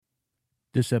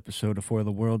This episode of Foil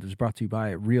the World is brought to you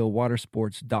by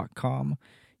realwatersports.com.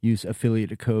 Use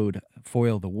affiliate code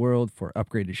Foil the World for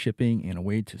upgraded shipping and a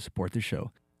way to support the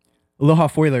show. Aloha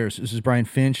Foilers, this is Brian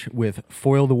Finch with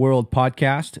Foil the World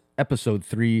podcast, episode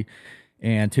 3.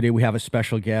 And today we have a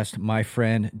special guest, my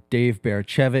friend Dave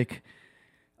Baracevic,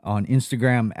 on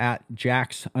Instagram at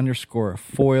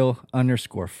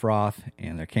Jax_foil_froth.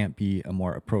 And there can't be a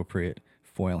more appropriate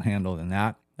foil handle than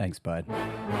that. Thanks, bud.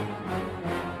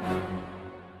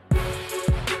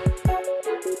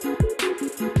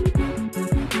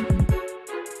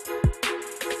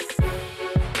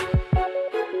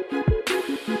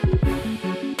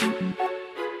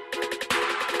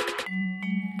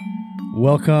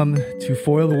 Welcome to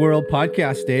Foil the World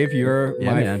podcast, Dave. You're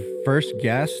my first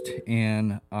guest,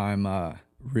 and I'm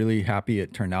really happy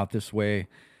it turned out this way.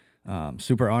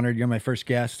 Super honored you're my first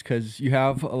guest because you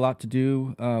have a lot to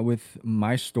do with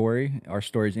my story. Our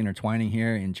story's intertwining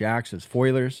here in Jax as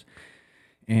foilers.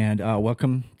 And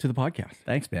welcome to the podcast.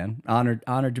 Thanks, man.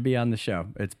 Honored to be on the show.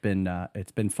 It's been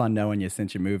fun knowing you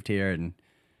since you moved here, and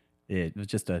it was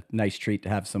just a nice treat to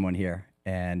have someone here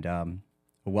and a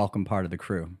welcome part of the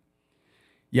crew.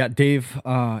 Yeah, Dave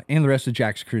and the rest of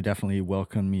Jack's crew definitely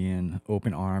welcomed me in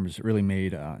open arms. It really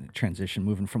made a transition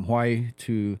moving from Hawaii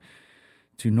to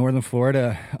northern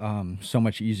Florida so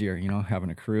much easier, having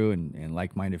a crew and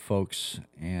like-minded folks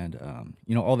and,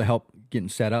 all the help getting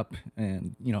set up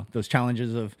and, those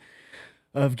challenges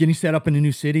of getting set up in a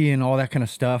new city and all that kind of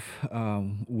stuff.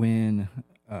 When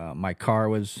my car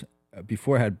was,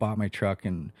 before I had bought my truck,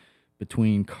 and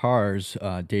between cars,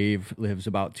 Dave lives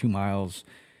about 2 miles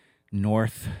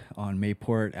north on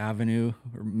Mayport Avenue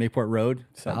or Mayport Road.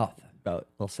 South. About a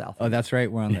little south. Oh, that's right.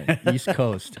 We're on the East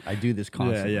Coast. I do this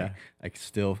constantly. Yeah.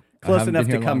 Close enough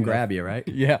to come grab you, right?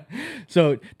 Yeah.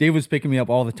 So Dave was picking me up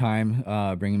all the time,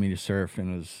 bringing me to surf,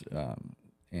 and was,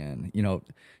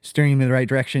 steering me in the right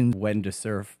direction. When to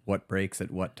surf, what breaks at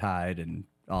what tide, and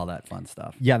all that fun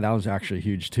stuff. Yeah, that was actually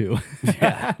huge too.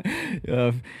 Yeah.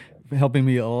 Helping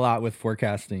me a lot with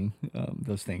forecasting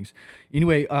those things.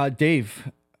 Anyway, Dave,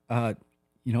 tell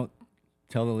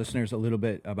the listeners a little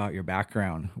bit about your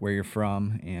background, where you're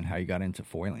from, and how you got into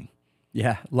foiling.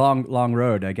 Yeah, long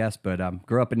road, I guess, but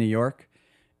grew up in New York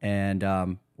and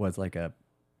was like a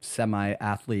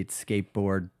semi-athlete,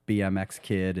 skateboard, BMX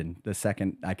kid, and the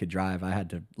second I could drive, I had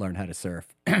to learn how to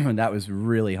surf. And that was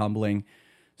really humbling.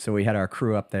 So we had our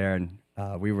crew up there, and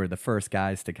we were the first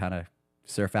guys to kind of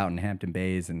surf out in Hampton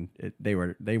Bays, and they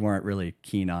weren't really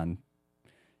keen on,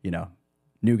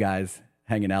 new guys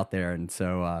hanging out there. And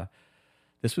so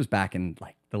this was back in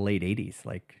like the late 80s,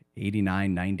 like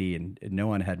 89, 90, and no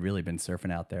one had really been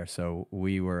surfing out there. So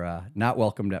we were not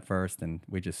welcomed at first, and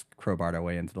we just crowbarred our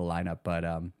way into the lineup. But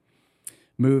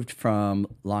moved from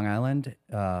Long Island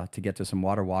to get to some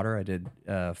water. I did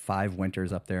 5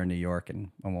 winters up there in New York,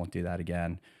 and I won't do that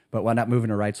again. But wound up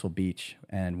moving to Wrightsville Beach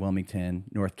and Wilmington,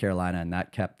 North Carolina, and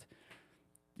that kept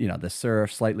the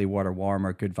surf, slightly water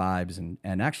warmer, good vibes. And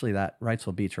actually that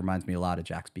Wrightsville Beach reminds me a lot of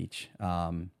Jax Beach.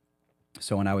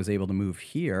 So when I was able to move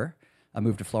here, I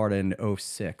moved to Florida in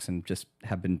 2006 and just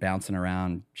have been bouncing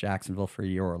around Jacksonville for a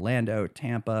year, Orlando,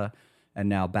 Tampa, and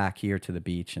now back here to the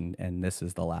beach. And this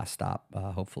is the last stop,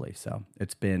 hopefully. So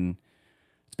it's been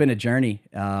a journey,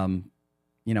 and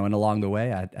along the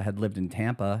way I had lived in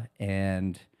Tampa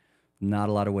and not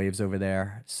a lot of waves over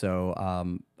there.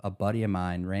 So a buddy of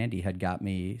mine, Randy, had got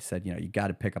me, said, you got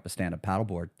to pick up a stand-up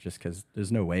paddleboard just because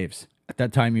there's no waves. At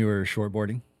that time, you were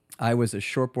shortboarding? I was a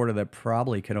shortboarder that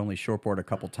probably could only shortboard a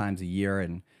couple times a year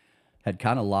and had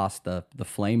kind of lost the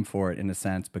flame for it in a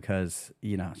sense because,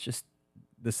 it's just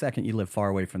the second you live far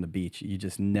away from the beach, you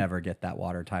just never get that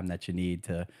water time that you need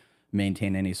to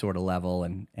maintain any sort of level.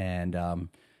 And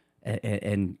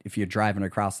if you're driving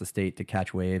across the state to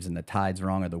catch waves and the tide's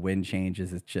wrong or the wind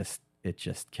changes, it just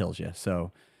kills you.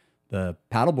 So the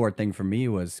paddleboard thing for me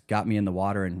got me in the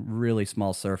water and really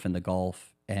small surf in the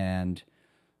Gulf. And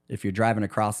if you're driving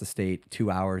across the state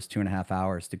 2.5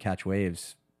 hours to catch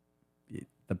waves,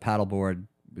 the paddleboard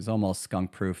was almost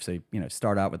skunk proof. So,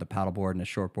 start out with a paddleboard and a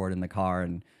shortboard in the car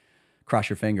and cross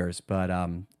your fingers. But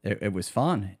it was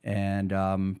fun. And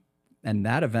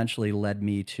that eventually led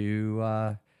me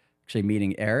to actually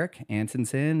meeting Eric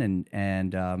Antonsen and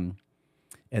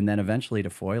then eventually to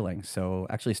foiling. So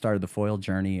actually started the foil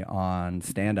journey on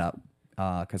stand-up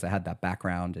because I had that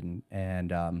background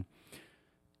and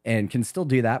can still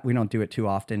do that. We don't do it too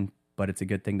often, but it's a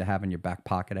good thing to have in your back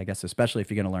pocket, I guess, especially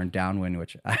if you're going to learn downwind,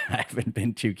 which I haven't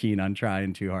been too keen on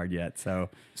trying too hard yet. So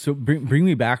bring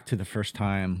me back to the first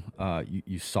time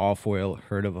you saw a foil,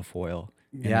 heard of a foil,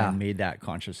 and then made that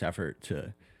conscious effort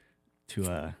to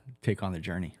take on the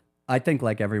journey. I think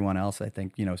like everyone else, I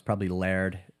think, it's probably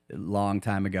Laird a long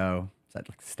time ago. Is that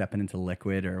like stepping into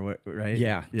liquid or what, right?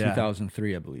 Yeah,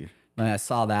 2003, I believe. And I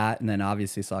saw that, and then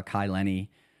obviously saw Kai Lenny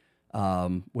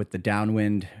with the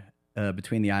downwind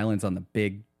between the islands on the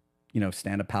big,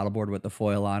 stand-up paddleboard with the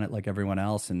foil on it like everyone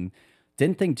else, and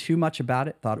didn't think too much about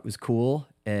it. Thought it was cool,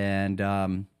 and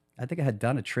I think I had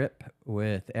done a trip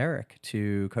with Eric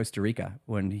to Costa Rica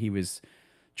when he was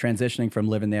transitioning from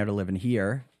living there to living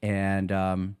here, and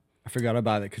I forgot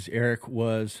about it because Eric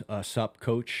was a SUP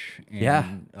coach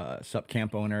and SUP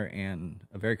camp owner and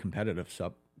a very competitive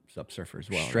SUP surfer as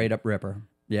well. Straight up ripper.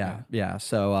 Yeah.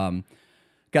 So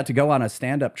got to go on a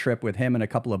stand-up trip with him and a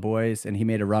couple of boys, and he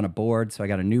made a run of board. So I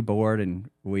got a new board,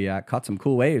 and we caught some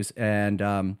cool waves.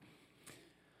 And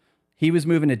he was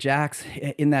moving to Jax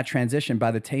in that transition.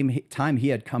 By the time he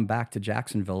had come back to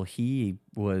Jacksonville, he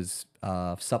was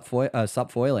SUP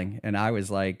foiling, and I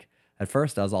was like, at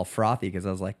first I was all frothy because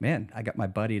I was like, man, I got my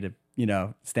buddy to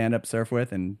stand up surf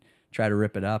with and try to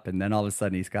rip it up, and then all of a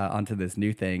sudden he's got onto this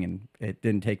new thing, and it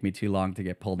didn't take me too long to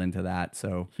get pulled into that.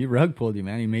 So he rug pulled you,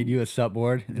 man. He made you a SUP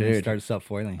board and then started SUP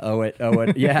foiling. Oh,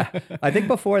 yeah. I think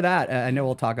before that, I know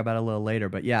we'll talk about it a little later,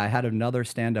 but yeah, I had another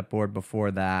stand-up board before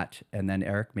that, and then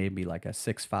Eric made me like a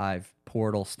 6'5"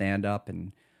 portal stand-up,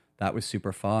 and that was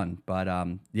super fun. But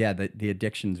yeah, the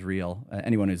addiction's real.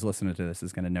 Anyone who's listening to this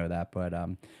is going to know that. But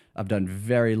I've done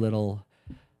very little,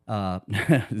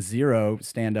 zero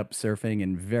stand-up surfing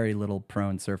and very little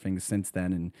prone surfing since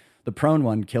then. And the prone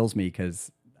one kills me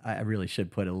because I really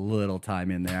should put a little time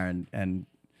in there. And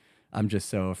I'm just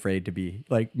so afraid to be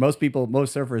like most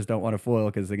surfers don't want to foil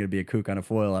because they're going to be a kook on a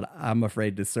foil. And I'm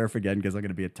afraid to surf again because I'm going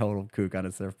to be a total kook on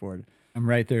a surfboard. I'm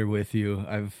right there with you.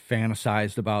 I've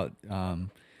fantasized about,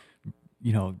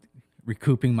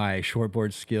 recouping my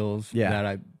shortboard skills that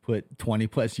I put 20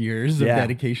 plus years of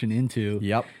dedication into.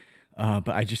 Yep. But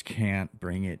I just can't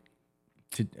bring it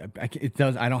to.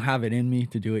 I don't have it in me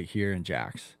to do it here in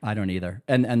Jax. I don't either.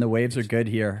 And the waves are good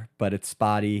here, but it's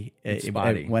spotty.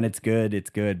 When it's good,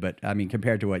 it's good. But I mean,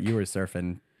 compared to what you were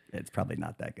surfing, it's probably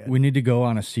not that good. We need to go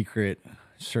on a secret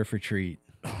surf retreat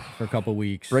for a couple of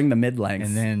weeks. Bring the mid-lengths.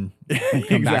 And then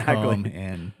come back home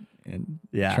and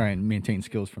try and maintain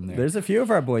skills from there. There's a few of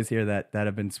our boys here that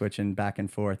have been switching back and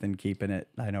forth and keeping it.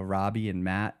 I know Robbie and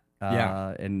Matt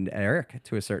and Eric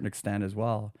to a certain extent as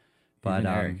well. But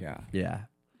Eric,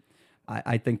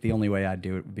 I think the only way I'd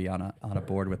do it would be on a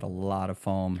board with a lot of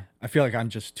foam. I feel like I'm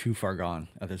just too far gone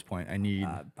at this point. I need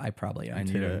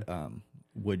a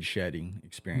wood shedding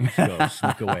experience to go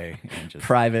sneak away and just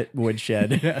private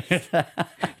woodshed.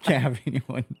 Can't have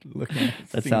anyone looking at it.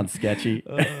 That sounds sketchy.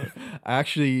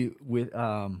 Actually, with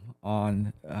what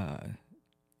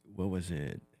was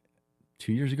it,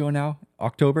 2 years ago now,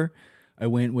 October, I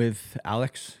went with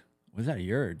Alex. Was that a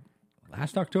year?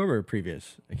 Last October or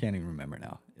previous? I can't even remember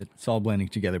now. It's all blending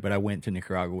together. But I went to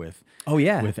Nicaragua with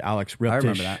Alex Riptish, I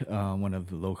remember that. One of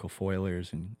the local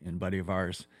foilers and buddy of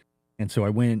ours. And so I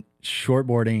went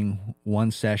shortboarding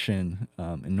one session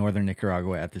in northern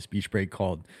Nicaragua at this beach break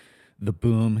called The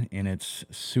Boom, and it's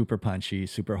super punchy,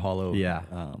 super hollow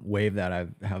wave that I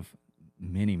have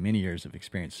many, many years of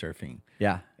experience surfing.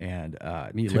 Yeah. And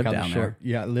you lived down there.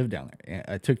 Yeah, I lived down there.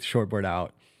 And I took the shortboard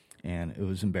out, and it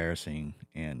was embarrassing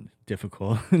and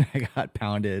difficult. And I got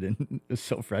pounded, and it was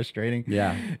so frustrating.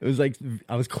 Yeah. It was like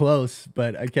I was close,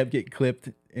 but I kept getting clipped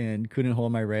and couldn't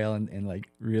hold my rail and like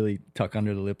really tuck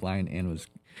under the lip line, and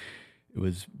it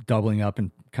was doubling up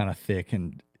and kind of thick,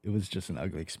 and it was just an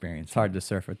ugly experience. It's hard to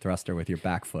surf a thruster with your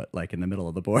back foot like in the middle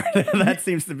of the board. That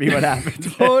seems to be what happened.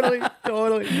 Totally.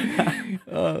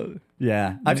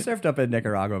 Yeah. I've surfed up in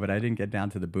Nicaragua, but I didn't get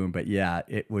down to the boom. But yeah,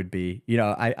 it would be,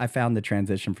 I found the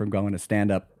transition from going to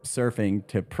stand-up surfing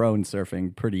to prone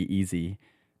surfing pretty easy.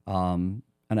 And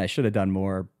I should have done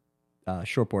more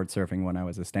shortboard surfing when I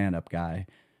was a stand-up guy.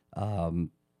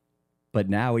 But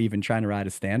now even trying to ride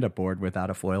a stand-up board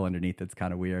without a foil underneath, it's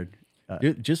kind of weird.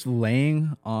 Just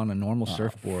laying on a normal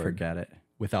surfboard, forget it.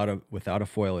 Without a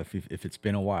foil, if it's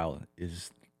been a while,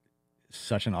 is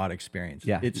such an odd experience.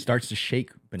 Yeah, it starts to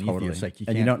shake beneath you. It's like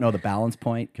you don't know the balance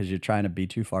point because you're trying to be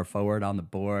too far forward on the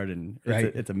board, and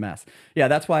it's a mess. Yeah,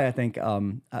 that's why I think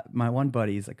my one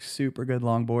buddy is like super good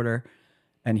longboarder,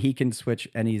 and he can switch,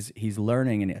 and he's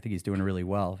learning, and I think he's doing really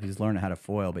well. He's learning how to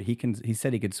foil, but he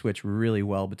said he could switch really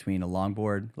well between a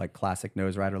longboard, like classic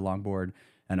nose rider longboard,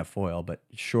 and a foil. But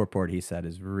shortboard, he said,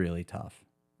 is really tough.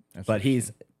 But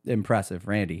he's impressive,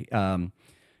 Randy,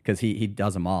 because he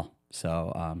does them all.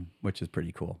 So, which is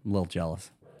pretty cool. I'm a little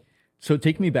jealous. So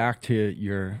take me back to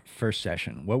your first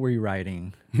session. What were you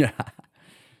riding?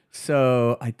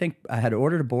 So I think I had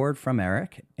ordered a board from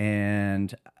Eric,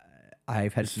 and I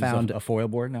had This found is a foil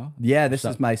board now. Yeah, this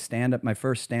is my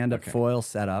first stand-up Okay. foil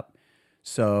setup.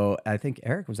 So I think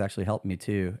Eric was actually helping me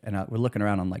too. And we're looking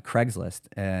around on like Craigslist,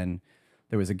 and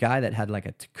there was a guy that had like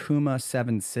a Takuma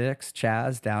 7.6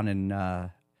 Chaz down in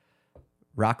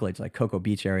Rockledge, like Cocoa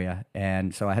Beach area.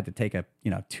 And so I had to take a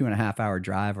 2.5 hour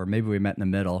drive, or maybe we met in the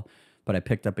middle. But I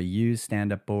picked up a used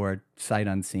stand-up board, sight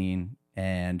unseen,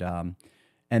 and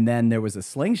then there was a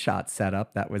slingshot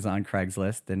setup that was on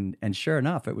Craigslist, and sure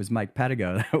enough, it was Mike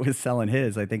Pedigo that was selling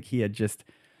his. I think he had just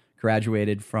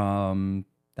graduated from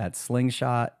that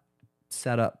slingshot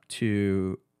setup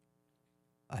to,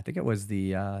 I think it was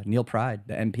the Neil Pride,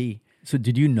 the MP. So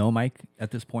did you know Mike at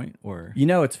this point, or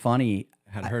It's funny.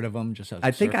 had heard of him just as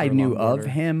I think I knew of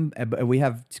him. But we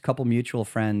have a couple mutual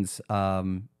friends,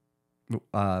 Dave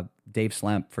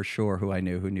Slemp for sure, who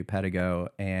knew Pedigo,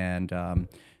 and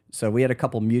so we had a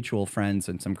couple mutual friends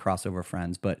and some crossover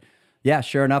friends. But yeah,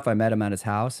 sure enough, I met him at his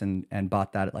house and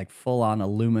bought that like full on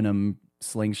aluminum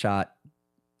slingshot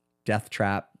death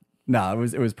trap. No,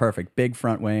 it was perfect. Big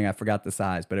front wing. I forgot the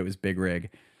size, but it was big rig.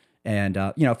 And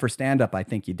for stand up, I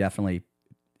think you definitely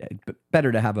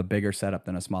better to have a bigger setup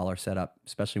than a smaller setup,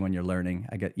 especially when you're learning.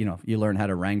 I get you learn how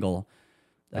to wrangle.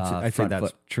 I think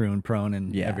that's true and prone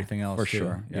and everything else for too.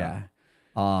 sure. Yeah.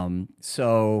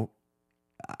 So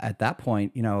at that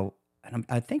point, and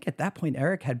I think at that point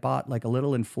Eric had bought like a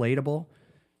little inflatable,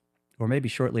 or maybe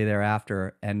shortly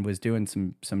thereafter, and was doing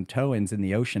some tow-ins in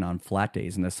the ocean on flat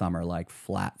days in the summer, like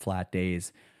flat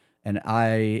days. And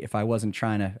if I wasn't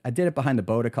trying to, I did it behind the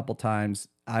boat a couple times.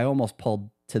 I almost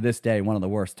pulled, to this day, one of the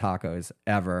worst tacos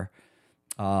ever.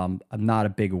 I'm not a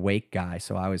big wake guy,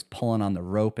 so I was pulling on the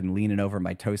rope and leaning over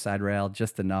my tow side rail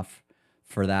just enough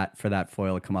for that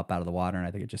foil to come up out of the water, and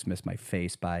I think it just missed my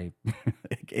face by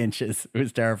inches. It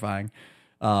was terrifying.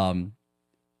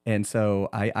 And so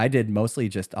I did mostly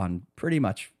just on pretty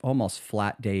much almost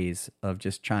flat days of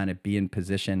just trying to be in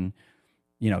position,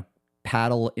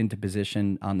 paddle into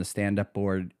position on the stand-up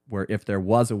board where if there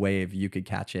was a wave, you could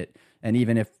catch it. And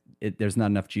even if there's not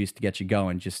enough juice to get you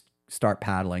going, just start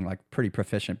paddling, like pretty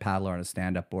proficient paddler on a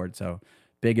stand-up board. So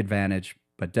big advantage,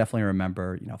 but definitely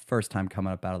remember, first time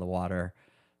coming up out of the water,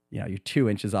 you're 2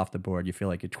 inches off the board. You feel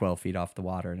like you're 12 feet off the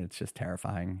water, and it's just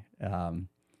terrifying.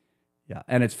 Yeah.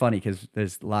 And it's funny because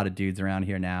there's a lot of dudes around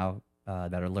here now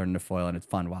that are learning to foil, and it's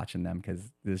fun watching them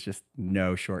because there's just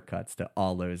no shortcuts to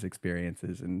all those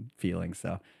experiences and feelings.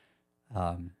 So,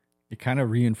 it kind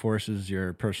of reinforces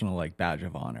your personal like badge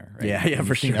of honor, right? Yeah,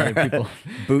 for sure. Other people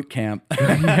Boot camp.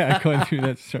 going through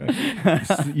that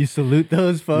story. You salute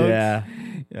those folks. Yeah.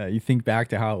 You think back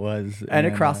to how it was. And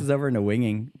it crosses over into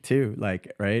winging too.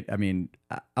 Like, right. I mean,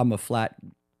 I'm a flat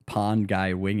pond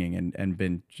guy winging and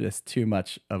been just too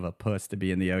much of a puss to be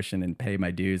in the ocean and pay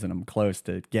my dues, and I'm close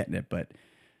to getting it. But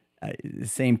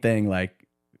same thing, like,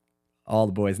 all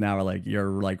the boys now are like, you're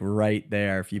like right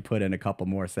there. If you put in a couple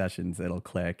more sessions, it'll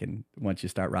click. And once you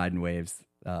start riding waves,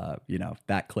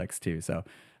 that clicks too. So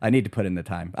I need to put in the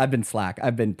time. I've been slack.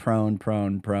 I've been prone,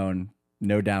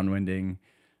 no downwinding.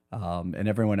 And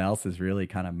everyone else is really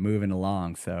kind of moving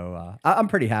along. So I'm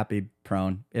pretty happy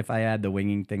prone. If I add the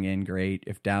winging thing in, great.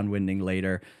 If downwinding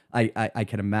later, I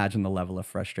can imagine the level of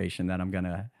frustration that I'm going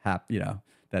to have,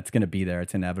 that's going to be there.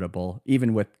 It's inevitable,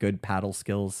 even with good paddle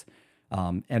skills.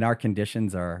 And our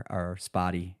conditions are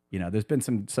spotty. There's been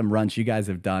some runs you guys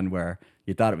have done where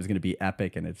you thought it was going to be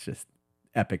epic, and it's just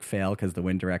epic fail because the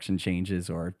wind direction changes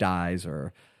or dies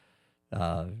or,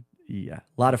 a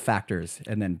lot of factors,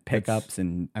 and then pickups.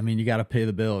 And I mean, you got to pay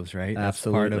the bills, right?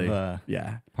 Absolutely. That's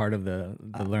part of the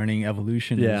learning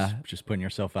evolution is just putting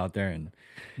yourself out there. And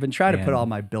I've been trying to put all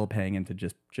my bill paying into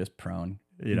just prone,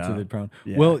 into the prone.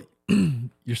 Yeah. Well,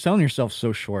 you're selling yourself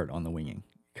so short on the winging,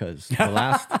 because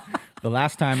the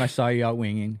last time I saw you out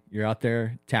winging, you're out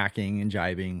there tacking and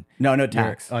jibing. No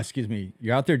tacks. Excuse me.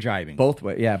 You're out there jibing. Both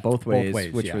ways. Yeah, both ways.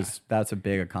 Which that's a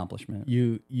big accomplishment.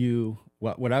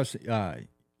 What I was,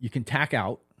 you can tack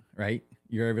out, right?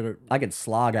 You're able to. I can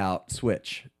slog out,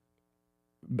 switch.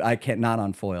 I can't, not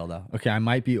on foil though. Okay, I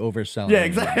might be overselling. Yeah,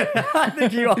 exactly. I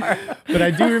think you are. But I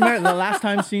do remember the last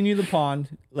time seeing you in the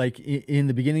pond, like in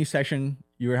the beginning session,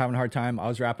 you were having a hard time. I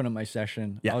was wrapping up my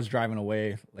session. Yeah. I was driving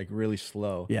away like really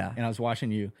slow. Yeah. And I was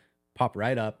watching you pop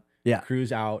right up,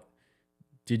 cruise out,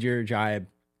 did your jibe,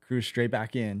 cruise straight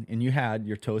back in, and you had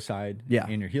your toe side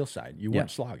and your heel side. You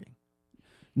weren't slogging.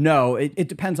 No, it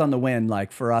depends on the wind.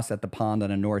 Like for us at the pond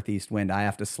on a northeast wind, I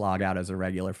have to slog out as a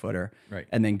regular footer, right,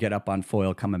 and then get up on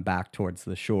foil coming back towards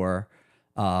the shore.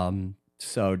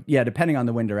 So yeah, depending on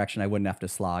the wind direction, I wouldn't have to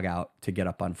slog out to get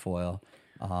up on foil.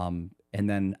 And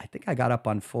then I think I got up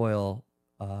on foil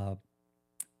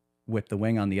with the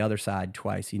wing on the other side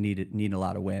twice, you need a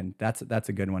lot of wind. That's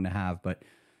a good one to have. But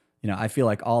I feel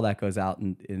like all that goes out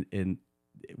in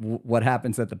what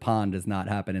happens at the pond does not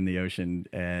happen in the ocean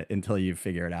until you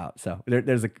figure it out. So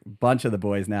there's a bunch of the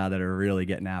boys now that are really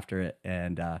getting after it,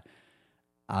 and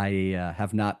I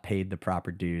have not paid the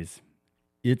proper dues.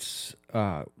 It's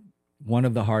one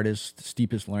of the hardest,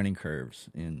 steepest learning curves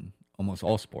in almost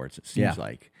all sports, it seems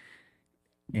like.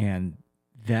 And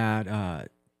that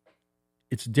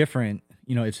it's different.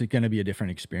 It's going to be a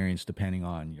different experience depending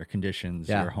on your conditions,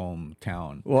 your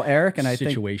hometown. Well, Eric and I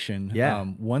situation.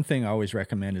 One thing I always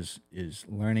recommend is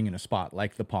learning in a spot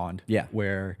like the pond,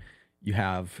 where you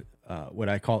have what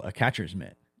I call a catcher's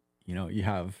mitt. You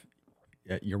have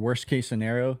your worst case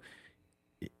scenario,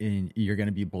 you're going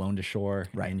to be blown to shore,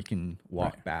 and you can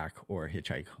walk back or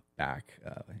hitchhike back.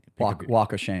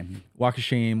 Walk of shame. Walk of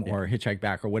shame or hitchhike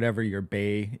back or whatever your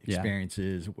bay experience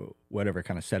is, whatever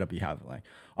kind of setup you have. Like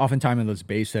oftentimes in those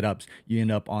bay setups, you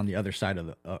end up on the other side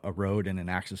of a road and an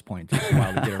access point. It takes a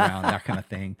while to get around, that kind of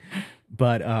thing.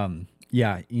 But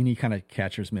any kind of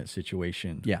catcher's mitt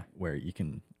situation where you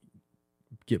can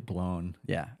get blown.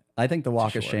 Yeah. I think the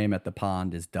walk of shame at the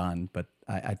pond is done, but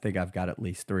I think I've got at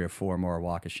least 3 or 4 more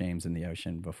walk of shames in the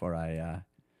ocean before I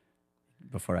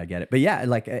get it. But yeah,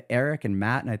 like Eric and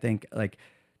Matt, and I think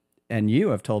and you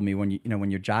have told me when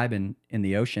you're jibing in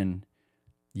the ocean,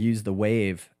 use the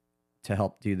wave to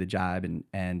help do the jibe.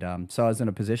 And so I was in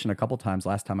a position a couple times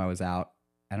last time I was out,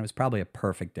 and it was probably a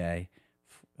perfect day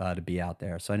to be out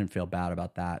there. So I didn't feel bad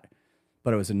about that.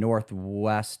 But it was a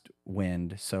northwest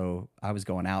wind, so I was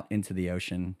going out into the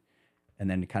ocean, and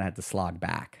then kind of had to slog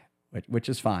back, which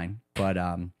is fine. But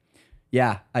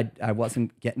I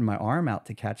wasn't getting my arm out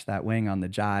to catch that wing on the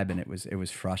jibe, and it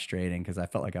was frustrating because I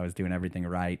felt like I was doing everything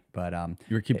right. But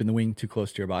you were keeping the wing too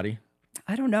close to your body.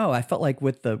 I don't know. I felt like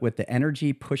with the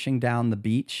energy pushing down the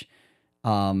beach,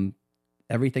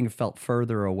 everything felt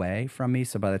further away from me.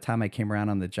 So by the time I came around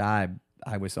on the jibe,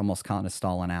 I was almost kind of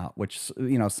stalling out, which,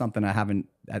 something I haven't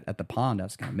at the pond. I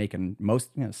was kind of making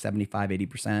most, 75,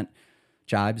 80%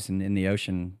 jibes, and in the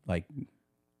ocean, like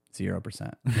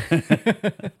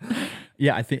 0%.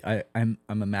 Yeah, I think I'm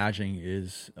imagining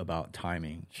is about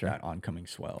timing that oncoming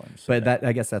swell. And so but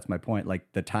I guess that's my point.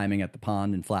 Like the timing at the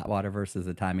pond in flat water versus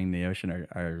the timing in the ocean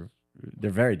they're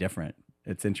very different.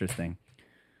 It's interesting.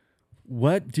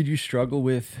 What did you struggle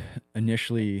with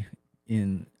initially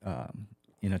in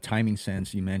a timing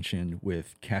sense? You mentioned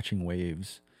with catching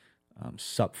waves,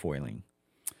 sup foiling.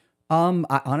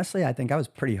 Honestly, I think I was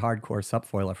pretty hardcore sup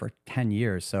foiler for 10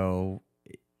 years. So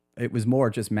it was more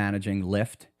just managing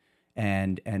lift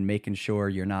and making sure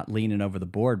you're not leaning over the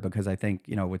board, because I think,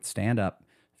 with stand up,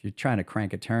 if you're trying to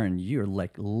crank a turn, you're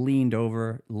like leaned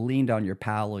on your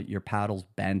paddle, your paddle's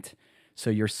bent. So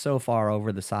you're so far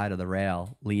over the side of the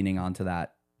rail, leaning onto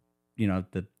that,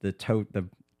 the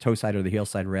toe side or the heel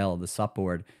side rail of the sup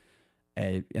board.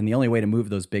 And the only way to move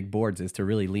those big boards is to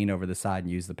really lean over the side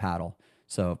and use the paddle.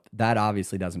 So that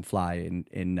obviously doesn't fly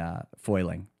in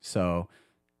foiling. So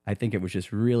I think it was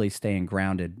just really staying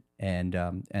grounded, and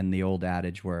the old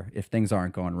adage where if things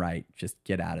aren't going right, just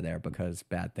get out of there, because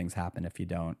bad things happen if you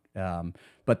don't.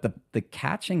 But the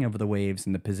catching of the waves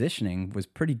and the positioning was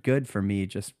pretty good for me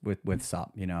just with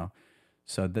sup,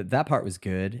 So that part was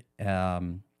good.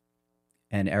 And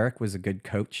Eric was a good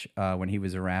coach when he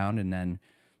was around. And then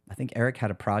I think Eric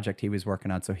had a project he was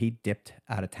working on, so he dipped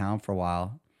out of town for a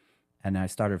while. And I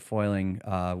started foiling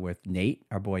with Nate,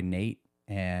 our boy Nate,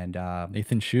 and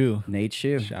Nathan Shue. Nate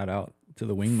Shue. Shout out to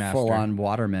the wingmaster. Full-on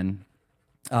waterman.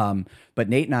 But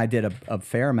Nate and I did a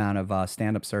fair amount of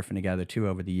stand-up surfing together too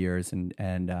over the years,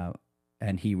 and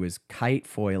he was kite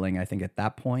foiling, I think, at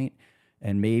that point,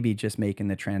 and maybe just making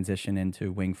the transition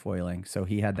into wing foiling. So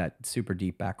he had that super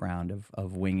deep background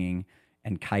of winging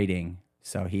and kiting.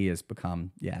 So he has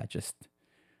become, just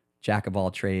jack of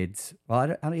all trades.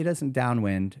 Well, he doesn't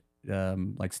downwind,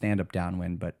 like stand-up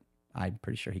downwind, but I'm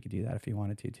pretty sure he could do that if he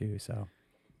wanted to too.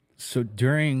 So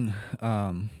during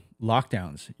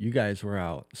lockdowns, you guys were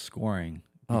out scoring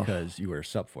because you were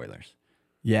sup foilers.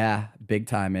 Yeah, big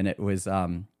time. And it was,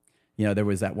 there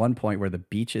was at one point where the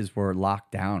beaches were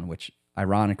locked down, which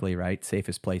ironically, right,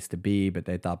 safest place to be, but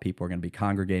they thought people were going to be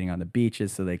congregating on the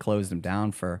beaches, so they closed them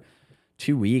down for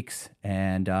 2 weeks.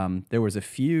 And there was a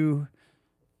few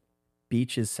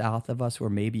beaches south of us where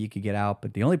maybe you could get out,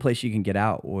 but the only place you can get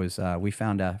out was we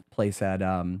found a place at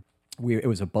it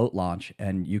was a boat launch,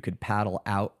 and you could paddle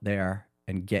out there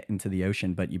and get into the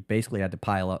ocean, but you basically had to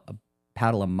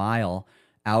paddle a mile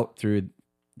out through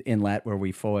the inlet where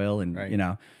we foil and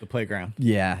the playground.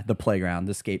 Yeah, the playground,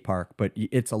 the skate park, but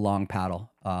it's a long paddle.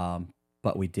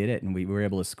 but we did it, and we were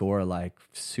able to score like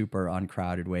super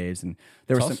uncrowded waves. And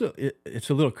there It's was also it's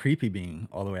a little creepy being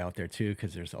all the way out there too,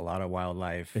 because there's a lot of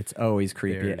wildlife. it's always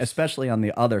creepy, especially on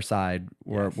the other side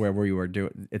where we were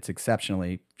doing. It's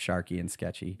exceptionally sharky and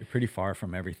sketchy. You're pretty far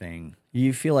from everything.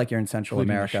 You feel like you're in Central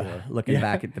Including the America, shore. looking Yeah.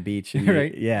 back at the beach. And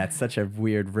Right. Yeah, it's such a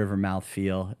weird river mouth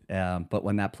feel. But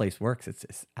when that place works,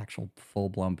 it's actual full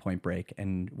blown point break.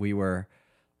 And we were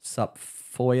sup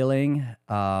foiling,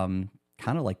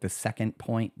 kind of like the second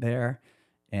point there.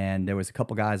 And there was a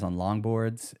couple guys on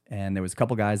longboards, and there was a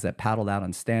couple guys that paddled out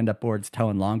on stand-up boards,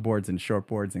 towing longboards and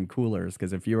shortboards and coolers.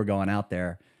 Because if you were going out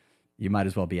there, you might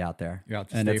as well be out there. You're out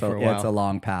to and stay it's for a yeah, while. it's a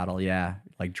long paddle, yeah.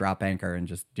 Like drop anchor and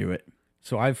just do it.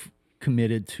 So I've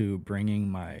committed to bringing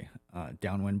my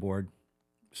downwind board,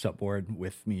 sup board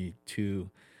with me to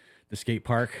the skate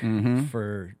park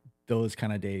for those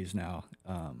kind of days now,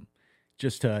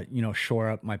 just to shore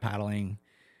up my paddling,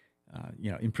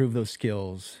 improve those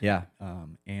skills. Yeah,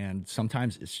 And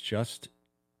sometimes it's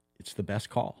the best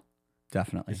call.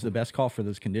 definitely. It's the best call for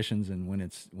those conditions, and when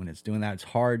it's doing that, it's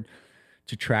hard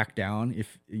to track down.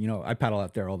 If I paddle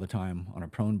out there all the time on a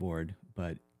prone board,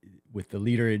 but with the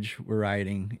leaderage we're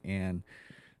riding and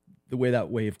the way that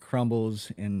wave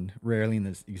crumbles and rarely in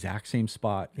the exact same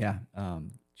spot, Yeah.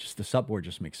 Just the sup board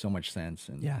just makes so much sense.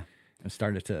 And Yeah. I've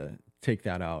started to take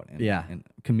that out and, Yeah. and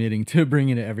committing to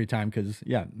bringing it every time because,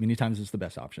 many times it's the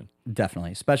best option.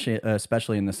 Definitely,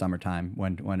 especially in the summertime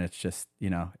when it's just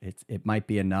it might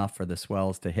be enough for the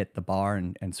swells to hit the bar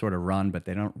and sort of run, but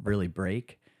they don't really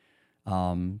break.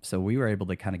 So we were able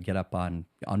to kind of get up on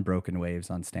unbroken waves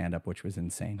on stand up, which was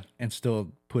insane. And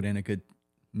still put in a good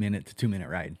minute to 2 minute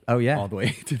ride. Oh yeah, all the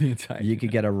way to the inside. You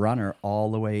could get a runner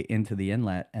all the way into the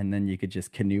inlet, and then you could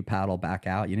just canoe paddle back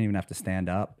out. You didn't even have to stand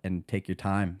up and take your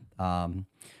time. And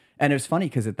it was funny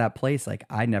because at that place, like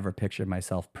I never pictured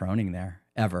myself proning there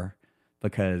ever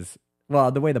because,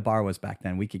 well, the way the bar was back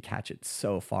then, we could catch it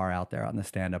so far out there on the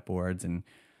stand-up boards. And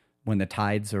when the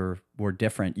tides were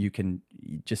different, you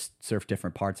just surf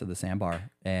different parts of the sandbar.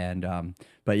 And,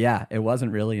 but yeah, it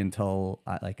wasn't really until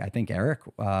I think Eric,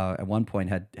 at one point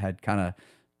had kind of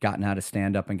gotten out of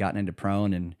stand-up and gotten into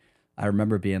prone. And I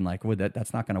remember being like, well,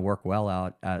 that's not going to work well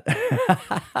out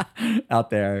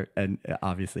there. And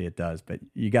obviously it does, but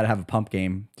you got to have a pump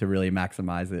game to really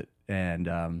maximize it. And,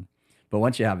 but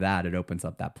once you have that, it opens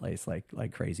up that place like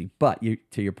crazy. But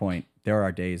to your point, there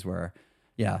are days where,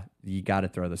 yeah, you got to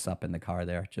throw this up in the car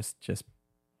there. Just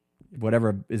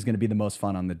whatever is going to be the most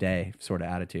fun on the day sort of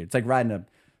attitude. It's like riding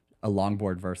a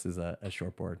longboard versus a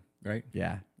shortboard. Right.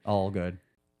 Yeah. All good.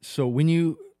 So when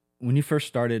you first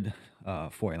started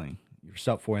foiling, you were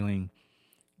sup foiling,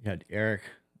 you had Eric,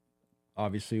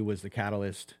 obviously was the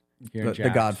catalyst here in The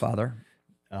Godfather.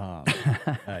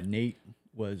 Nate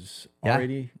was Yeah.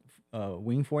 already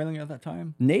wing foiling at that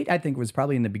time. Nate, I think, was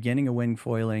probably in the beginning of wing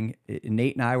foiling.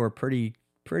 Nate and I were pretty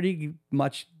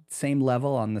much same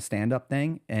level on the stand-up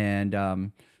thing.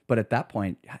 And but at that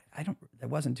point, there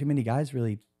wasn't too many guys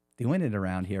really doing it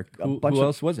around here. Who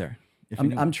else was there?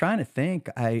 I'm trying to think.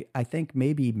 I think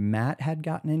maybe Matt had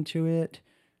gotten into it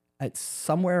at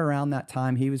somewhere around that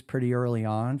time. He was pretty early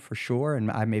on for sure. And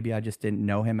maybe I just didn't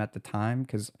know him at the time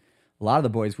because a lot of the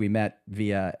boys we met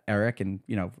via Eric and,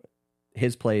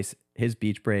 his place, his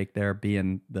beach break there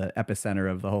being the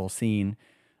epicenter of the whole scene.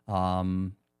 I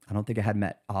don't think I had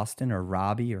met Austin or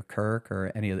Robbie or Kirk or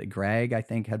any of the Greg, I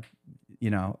think had,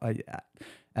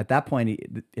 at that point,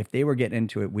 if they were getting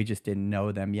into it, we just didn't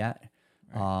know them yet.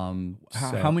 Right.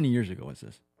 How many years ago was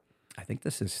this? I think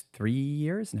this is 3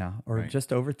 years now, or Right.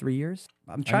 just over 3 years.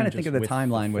 I'm trying to think of the with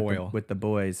timeline foil. with the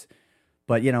boys.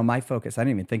 But, my focus, I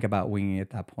didn't even think about winging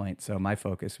at that point. So my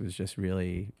focus was just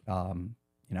really,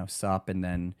 sup. And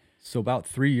then So about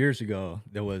 3 years ago,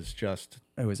 there was just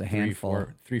it was a handful.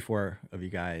 three, four of you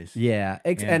guys. Yeah.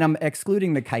 And I'm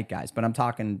excluding the kite guys, but I'm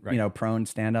talking, Right. prone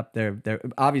stand up. They're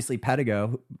obviously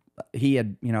Pedigo. He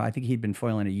had, I think he'd been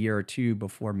foiling a year or two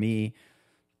before me.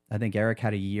 I think Eric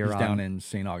had a year He's on down in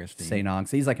St. Augustine. St. Aug.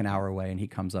 So he's like an hour away and he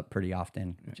comes up pretty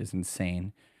often, which is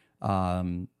insane.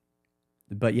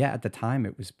 But yeah, at the time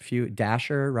it was few.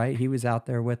 Dasher, right? He was out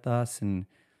there with us, and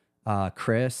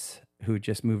Chris, who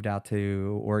just moved out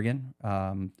to Oregon,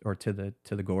 or to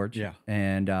the gorge. Yeah.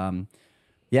 And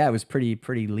yeah, it was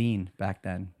pretty lean back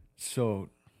then. So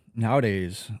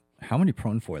nowadays, how many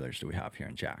prone foilers do we have here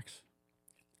in Jax?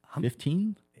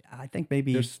 15? I think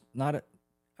maybe There's not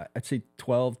I'd say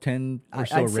 12, 10 or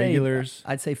so I'd say- regulars.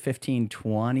 I'd say 15,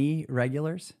 20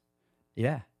 regulars.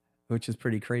 Yeah, which is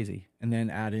pretty crazy. And then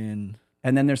add in,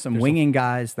 And then there's some There's a winging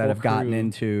guys that whole have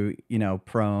gotten crew. into,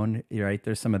 prone, right?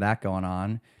 There's some of that going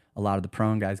on. A lot of the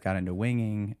prone guys got into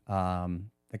winging.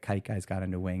 the kite guys got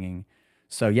into winging.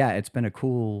 So yeah, it's been a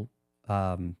cool,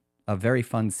 a very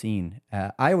fun scene.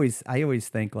 I always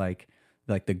think like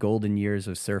the golden years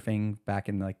of surfing back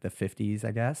in like the 50s,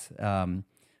 I guess,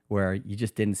 where you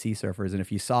just didn't see surfers. And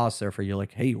if you saw a surfer, you're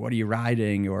like, hey, what are you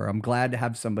riding? Or I'm glad to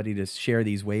have somebody to share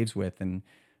these waves with. And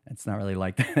it's not really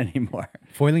like that anymore.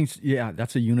 Foiling's, yeah,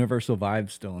 that's a universal vibe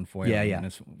still in foiling. Yeah, yeah. And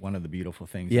it's one of the beautiful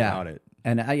things about it.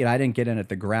 And I didn't get in at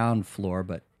the ground floor,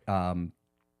 but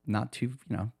not too,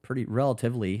 pretty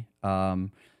relatively.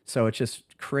 So it's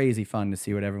just crazy fun to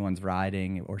see what everyone's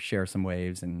riding or share some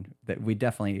waves. And that we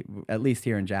definitely, at least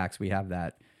here in Jax, we have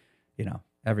that,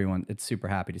 everyone, it's super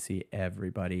happy to see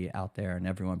everybody out there and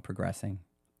everyone progressing.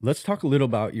 Let's talk a little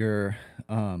about your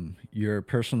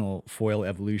personal foil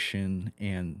evolution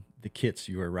and the kits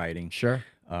you were riding. Sure.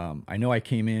 I know I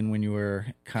came in when you were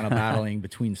kind of battling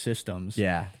between systems.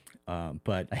 Yeah.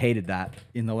 But I hated that.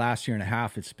 In the last year and a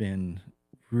half, it's been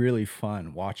really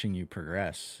fun watching you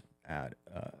progress at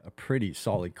a pretty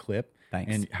solid clip.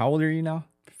 Thanks. And how old are you now?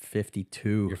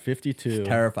 52. You're 52. It's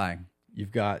terrifying.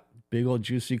 You've got big old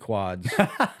juicy quads,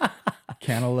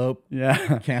 cantaloupe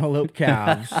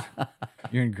calves.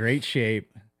 You're in great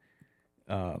shape.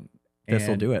 This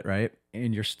will do it, right?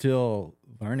 And you're still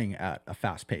learning at a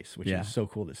fast pace, which is so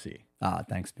cool to see.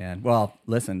 Thanks, man. Well,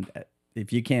 listen,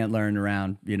 if you can't learn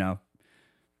around,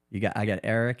 I got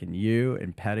Eric and you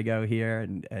and Pedigo here,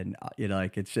 and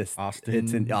like it's just Austin.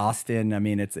 It's in Austin. I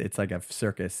mean, it's like a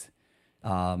circus.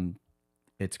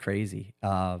 It's crazy.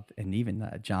 And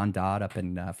even John Dodd up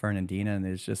in Fernandina, and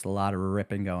there's just a lot of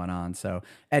ripping going on. So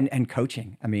and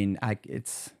coaching. I mean,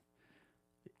 it's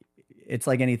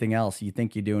like anything else. You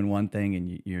think you're doing one thing,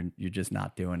 and you're just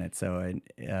not doing it. So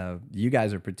you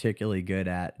guys are particularly good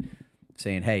at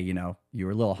saying, hey, you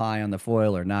were a little high on the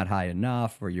foil or not high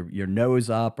enough, or your nose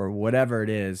up or whatever it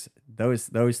is.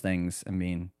 Those things, I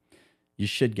mean, you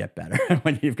should get better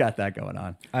when you've got that going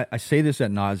on. I say this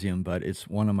ad nauseum, but it's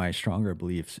one of my stronger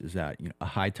beliefs is that a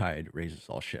high tide raises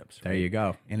all ships. Right? There you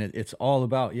go. And it's all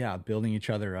about building each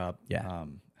other up,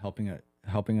 helping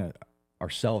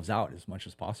ourselves out as much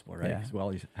as possible, right? Because we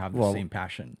always have the same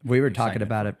passion. We were talking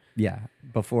about it,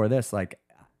 before this. Like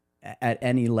at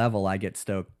any level, I get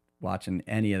stoked watching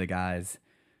any of the guys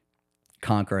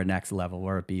conquer a next level,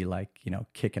 where it be like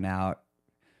kicking out,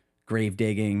 grave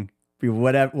digging,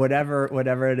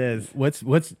 whatever it is.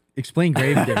 What's explain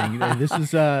grave digging?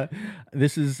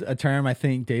 This is a term I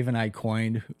think Dave and I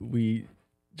coined. We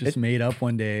just made up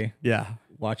one day. Yeah,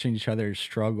 watching each other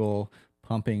struggle,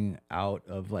 pumping out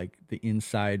of like the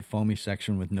inside foamy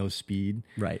section with no speed.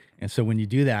 Right. And so when you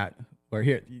do that, or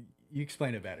here, you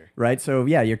explain it better. Right. So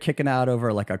you're kicking out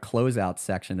over like a closeout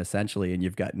section essentially, and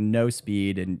you've got no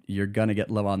speed, and you're gonna get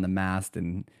low on the mast,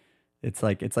 and it's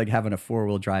like having a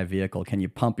 4-wheel drive vehicle. Can you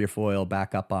pump your foil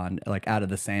back up on like out of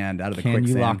the sand, out of the quicksand?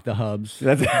 Can you lock the hubs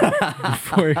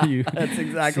before you? That's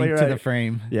exactly sink right. To the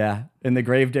frame. Yeah, and the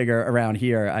grave digger around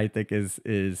here, I think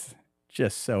is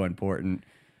just so important.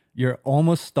 You're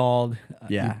almost stalled.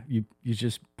 Yeah. You're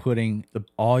just putting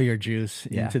all your juice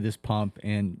into this pump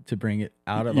and to bring it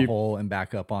out of the hole and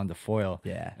back up on the foil.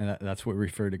 Yeah. And that's what we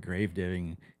refer to grave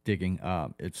digging.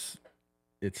 It's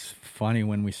funny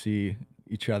when we see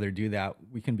each other do that.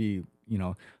 We can be,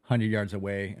 100 yards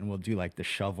away, and we'll do like the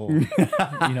shovel,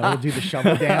 we'll do the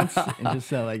shovel dance and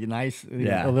just like a nice,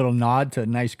 a little nod to a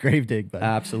nice grave dig. But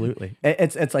absolutely.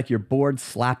 It's like your board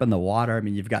slapping the water. I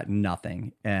mean, you've got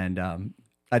nothing. And,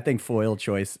 I think foil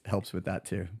choice helps with that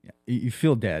too. Yeah. You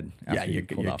feel dead. Yeah, you're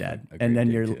dead. And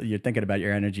then you're thinking about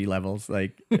your energy levels.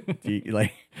 Like,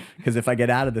 because if I get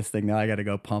out of this thing now, I got to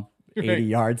go pump 80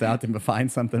 yards out to find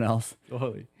something else.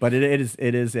 Totally. But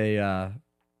it's a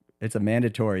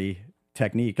mandatory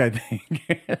technique, I think.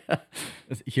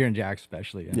 Here in Jax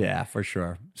especially. Yeah, for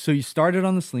sure. So you started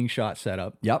on the slingshot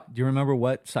setup. Yep. Do you remember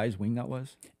what size wing that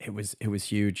was? It was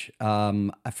huge.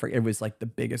 I forget. It was like the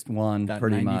biggest one, that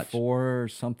pretty 94 much. Or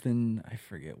something. I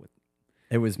forget what.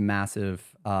 It was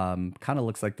massive. Kind of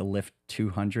looks like the Lift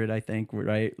 200, I think.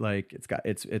 Right? Like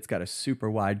it's got a super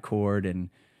wide cord and.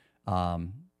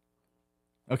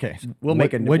 Okay,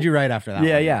 what'd you write after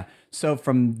that? Yeah. So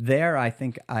from there, I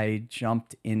think I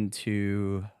jumped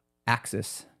into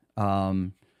Axis,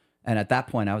 and at that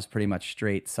point, I was pretty much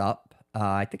straight sup.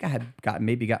 I think I had gotten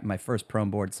my first Prone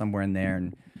board somewhere in there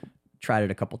and tried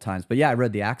it a couple times. But yeah, I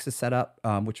rode the Axis setup,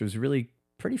 which was really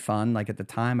pretty fun. Like at the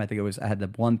time, I think I had the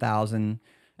 1000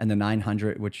 and the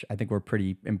 900, which I think were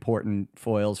pretty important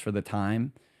foils for the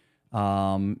time.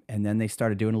 And then they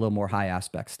started doing a little more high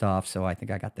aspect stuff. So I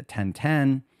think I got the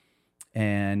 1010,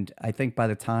 and I think by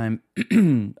the time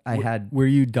were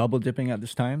you double dipping at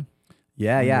this time?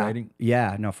 Yeah, when you're yeah. riding?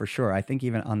 Yeah, no, for sure. I think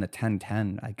even on the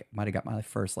 1010, might have got my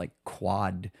first like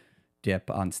quad dip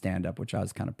on stand up, which I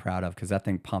was kind of proud of because that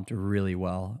thing pumped really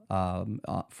well.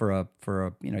 For a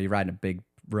you're riding a big,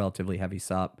 relatively heavy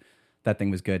sup. That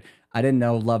thing was good. I didn't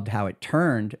loved how it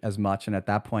turned as much. And at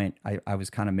that point, I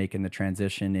was kind of making the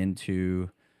transition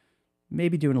into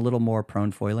maybe doing a little more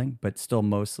prone foiling, but still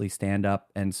mostly stand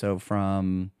up. And so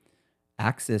from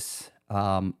Axis,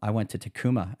 I went to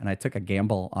Tacoma and I took a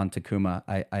gamble on Tacoma.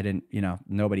 I didn't,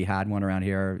 nobody had one around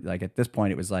here. Like at this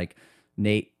point, it was like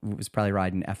Nate was probably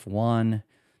riding F1.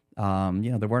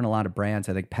 There weren't a lot of brands.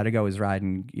 I think Pedigo was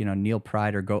riding, Neil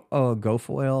Pride or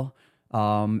GoFoil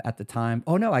at the time.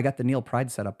 Oh no, I got the Neil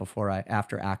Pride setup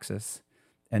after Axis,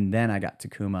 and then I got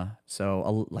Tacoma.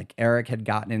 So like Eric had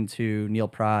gotten into Neil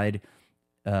Pride,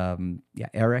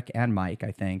 Eric and Mike,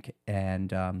 I think,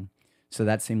 and so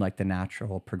that seemed like the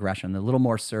natural progression. A little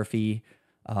more surfy.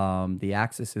 The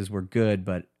Axises were good,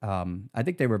 but I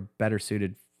think they were better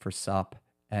suited for SUP,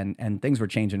 and things were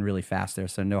changing really fast there.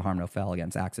 So no harm, no foul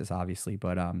against Axis, obviously,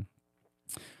 but.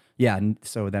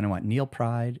 So then I went Neil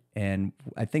Pride, and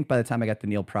I think by the time I got the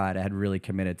Neil Pride, I had really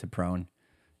committed to prone,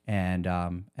 and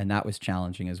that was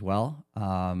challenging as well.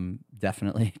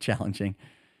 Definitely challenging.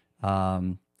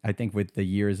 I think with the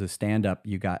years of stand up,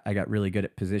 I got really good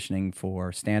at positioning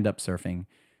for stand up surfing,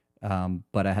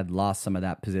 but I had lost some of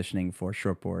that positioning for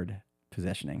shortboard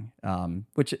positioning,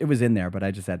 which it was in there, but I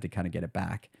just had to kind of get it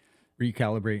back.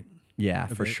 Recalibrate. Yeah,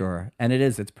 for sure, and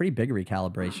it's pretty big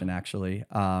recalibration actually.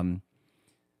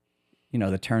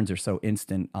 The turns are so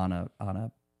instant on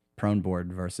a prone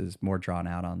board versus more drawn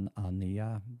out on the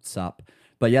SUP.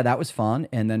 But yeah, that was fun.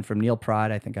 And then from Neil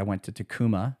Pride, I think I went to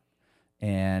Tacoma,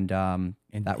 and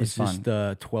that was fun. Is this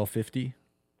the 1250?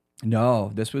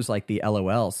 No, this was like the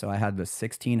LOL. So I had the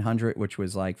 1600, which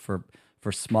was like for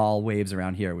small waves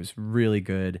around here. It was really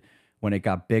good. When it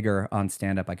got bigger on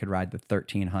stand up, I could ride the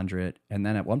 1300, and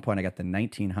then at one point I got the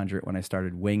 1900 when I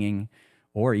started winging.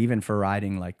 Or even for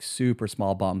riding like super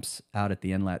small bumps out at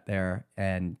the inlet there,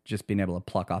 and just being able to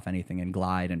pluck off anything and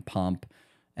glide and pump,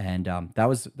 and that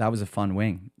was a fun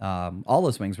wing. All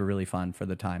those wings were really fun for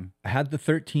the time. I had the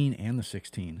 13 and the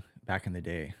 16 back in the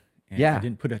day. And Yeah, I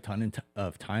didn't put a ton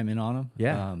of time in on them.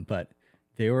 Yeah, but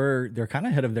they're kind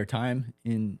of ahead of their time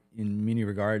in many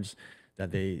regards.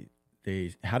 That they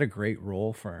had a great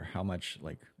roll for how much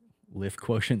like lift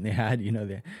quotient they had.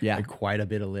 They had quite a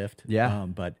bit of lift. Yeah,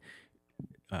 but.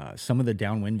 Some of the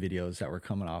downwind videos that were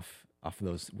coming off of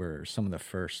those were some of the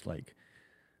first like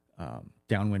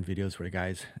downwind videos where the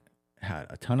guys had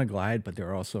a ton of glide, but they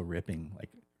were also ripping like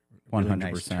really 100%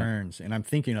 nice turns. And I'm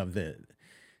thinking of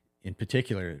in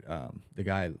particular, the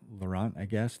guy Laurent, I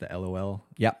guess, the LOL,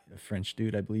 a French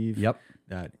dude, I believe,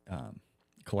 that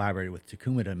collaborated with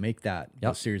Tacoma to make that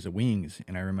series of wings.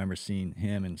 And I remember seeing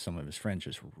him and some of his friends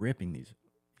just ripping these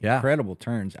incredible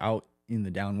turns out in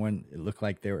the downwind. It looked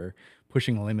like they were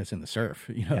pushing the limits in the surf,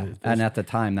 and at the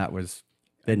time that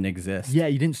didn't exist. Yeah,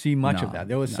 you didn't see much of that.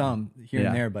 There was some here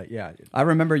and there, but yeah. I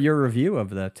remember your review of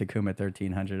the Tacoma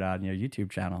 1300 on your YouTube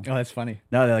channel. Oh, that's funny.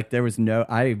 No,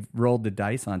 I rolled the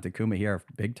dice on Tacoma here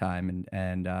big time,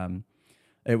 and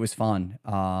it was fun.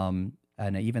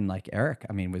 And even like Eric,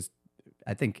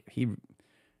 I think he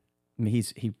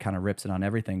kind of rips it on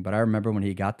everything, but I remember when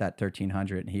he got that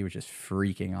 1300 and he was just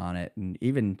freaking on it. And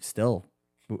even still,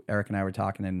 Eric and I were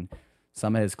talking, and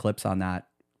some of his clips on that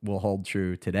will hold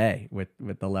true today with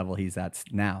the level he's at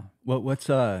now. What's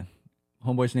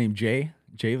homeboy's name? Jay?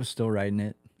 Jay was still riding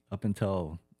it up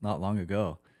until not long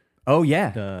ago. Oh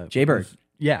yeah. Jaybird.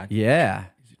 Yeah. He's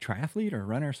a triathlete or a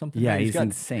runner or something. Yeah, he's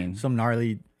insane. Some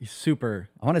gnarly, he's super.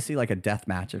 I want to see like a death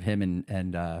match of him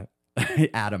and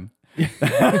Adam.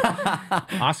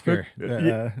 Oscar,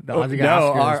 the Aussie guy.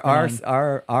 No,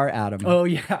 our Adam. Oh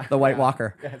yeah, the White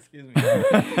Walker. Yeah, excuse me.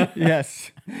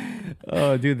 Yes.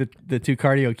 Oh, dude, the two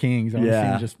cardio kings. I want to see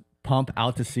him just pump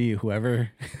out to sea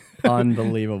whoever.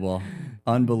 Unbelievable.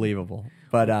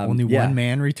 But only one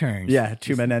man returns. Yeah,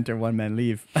 two men enter, one man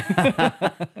leave.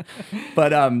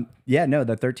 But the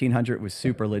 1300 was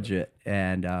super legit,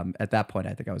 and at that point,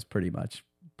 I think I was pretty much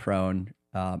prone.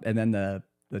 And then the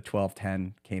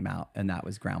 1210 came out, and that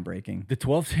was groundbreaking. The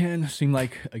 1210 seemed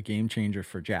like a game changer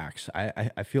for Jax.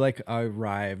 I feel like I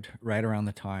arrived right around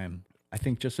the time, I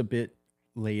think just a bit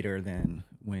later than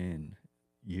when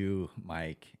you,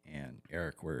 Mike, and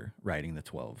Eric were riding the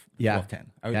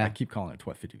 1210. I keep calling it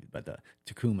 1250, but the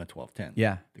Tacoma 1210.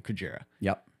 Yeah. The Kujera.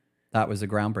 Yep. That was a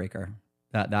groundbreaker.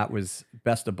 That was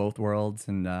best of both worlds,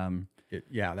 and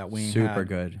that wing super had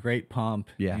good. Great pump,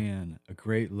 Yeah. and a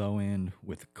great low end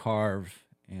with carve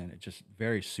and it's just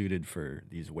very suited for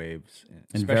these waves,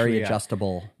 and very especially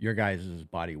adjustable. Your guys'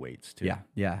 body weights too.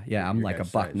 Yeah. I'm like a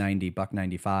buck 90, buck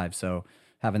 95. So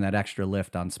having that extra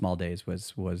lift on small days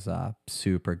was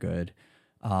super good.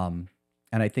 And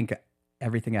I think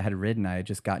everything I had ridden, I had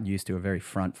just gotten used to a very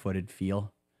front-footed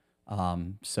feel.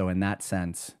 So in that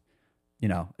sense,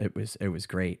 it was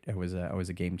great. It was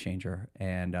a game changer.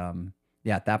 And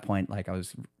at that point, like I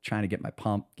was trying to get my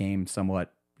pump game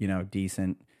somewhat,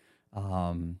 decent,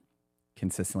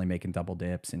 consistently making double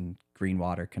dips and green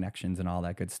water connections and all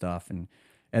that good stuff. And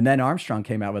then Armstrong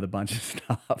came out with a bunch of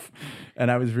stuff,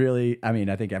 and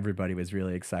I think everybody was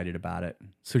really excited about it.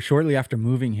 So shortly after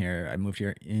moving here, I moved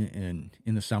here in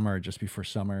the summer, just before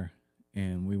summer,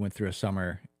 and we went through a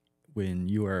summer when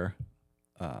you were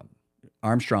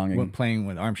Armstrong playing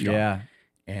with Armstrong. Yeah.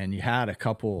 And you had a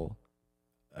couple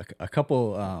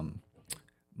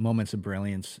moments of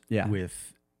brilliance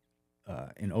with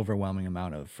an overwhelming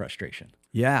amount of frustration.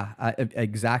 Yeah,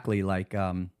 exactly. Like,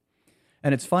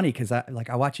 and it's funny because I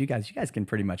watch you guys. You guys can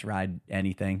pretty much ride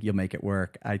anything. You'll make it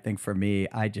work. I think for me,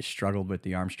 I just struggled with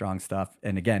the Armstrong stuff.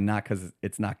 And again, not because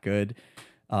it's not good.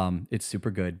 It's super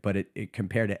good, but it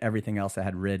compared to everything else I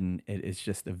had ridden, it is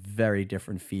just a very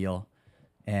different feel.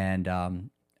 And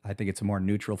I think it's a more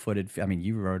neutral footed. I mean,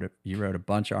 you rode a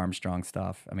bunch of Armstrong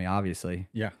stuff. I mean, obviously,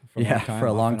 for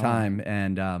a long time.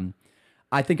 And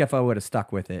I think if I would have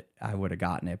stuck with it, I would have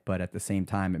gotten it. But at the same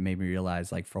time, it made me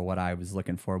realize, like, for what I was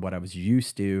looking for, what I was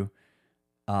used to,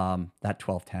 that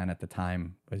 1210 at the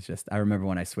time was just. I remember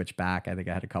when I switched back. I think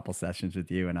I had a couple sessions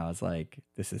with you, and I was like,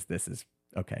 "This is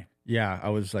okay." Yeah,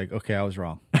 I was like, "Okay, I was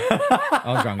wrong. I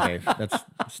was wrong, Dave. Let's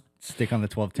stick on the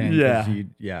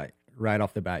 1210." Yeah. Right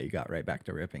off the bat, you got right back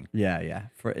to ripping. Yeah.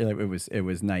 It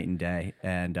was night and day.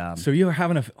 And so you were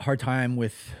having a hard time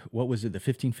with, what was it, the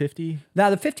 1550? Now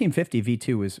the 1550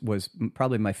 V2 was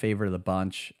probably my favorite of the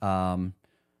bunch. And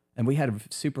we had a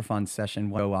super fun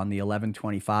session on the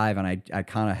 1125, and I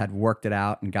kind of had worked it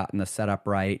out and gotten the setup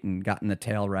right and gotten the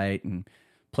tail right and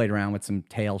played around with some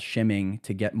tail shimming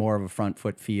to get more of a front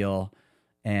foot feel.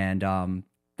 And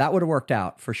that would have worked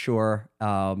out for sure.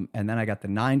 And then I got the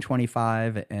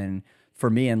 925, and for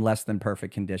me, in less than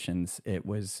perfect conditions, it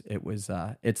wouldn't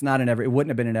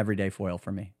have been an everyday foil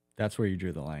for me. That's where you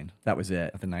drew the line. That was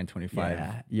it. At the 925.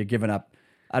 Yeah, you're giving up.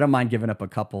 I don't mind giving up a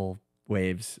couple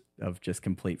waves of just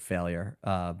complete failure.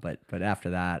 But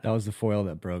after that, that was the foil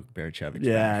that broke Berechevic's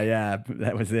back. Yeah,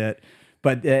 that was it.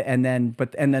 But then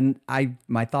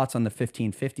my thoughts on the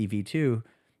 1550 V2.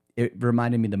 It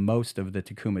reminded me the most of the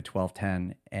Takuma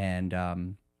 1210, and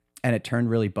it turned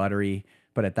really buttery.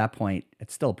 But at that point,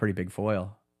 it's still a pretty big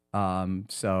foil,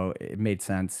 so it made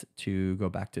sense to go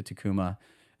back to Takuma.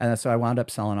 And so I wound up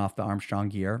selling off the Armstrong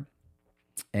gear,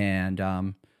 and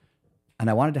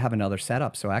I wanted to have another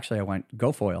setup. So actually, I went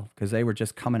GoFoil because they were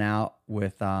just coming out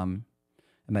with. And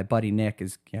my buddy Nick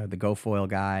is the GoFoil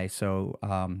guy, so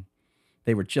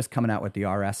they were just coming out with the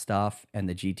RS stuff and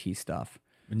the GT stuff.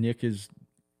 Nick is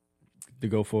the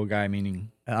GoFoil guy,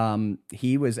 meaning?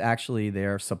 He was actually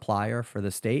their supplier for the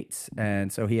States.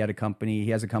 And so he has a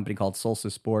company called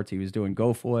Solstice Sports. He was doing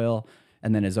GoFoil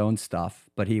and then his own stuff,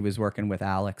 but he was working with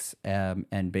Alex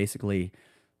and basically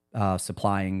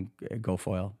supplying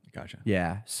GoFoil. Gotcha.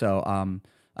 Yeah. So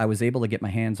I was able to get my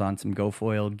hands on some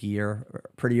GoFoil gear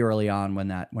pretty early on when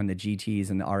the GTs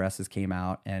and the RSs came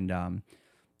out. And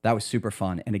that was super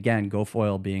fun. And again,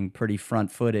 GoFoil being pretty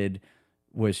front-footed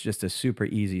was just a super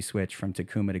easy switch from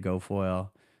Takuma to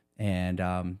GoFoil. And,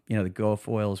 the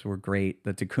GoFoils were great.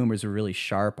 The Takumas were really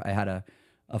sharp. I had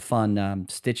a fun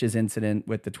stitches incident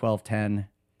with the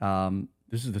 1210.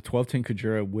 This is the 1210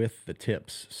 Kajura with the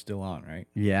tips still on, right?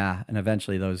 Yeah, and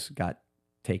eventually those got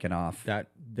taken off.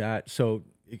 So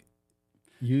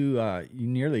you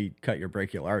nearly cut your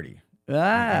brachialarity.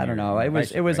 I don't know.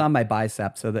 It was on my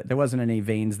bicep, so that there wasn't any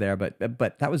veins there. But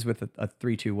that was with a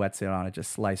 3.2 wetsuit on. It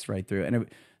just sliced right through. And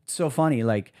it's so funny.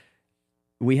 Like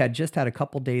we had just had a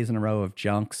couple days in a row of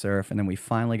junk surf, and then we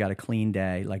finally got a clean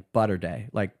day, like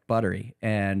buttery.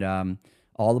 And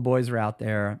all the boys were out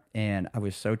there, and I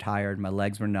was so tired. My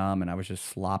legs were numb, and I was just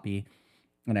sloppy.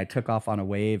 And I took off on a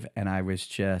wave, and I was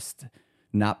just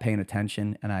not paying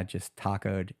attention, and I just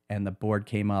tacoed, and the board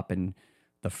came up, and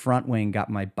the front wing got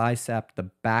my bicep, the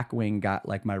back wing got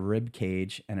like my rib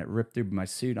cage, and it ripped through my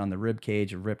suit on the rib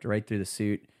cage. It ripped right through the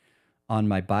suit on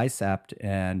my bicep,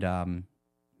 and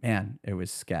man, it was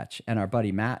sketch. And our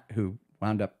buddy Matt, who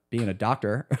wound up being a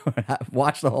doctor,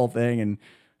 watched the whole thing, and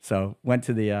so went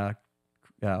to the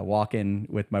walk-in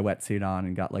with my wetsuit on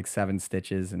and got like 7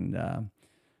 stitches, and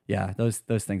yeah, those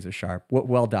things are sharp,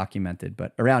 well documented.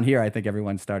 But around here, I think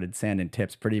everyone started sanding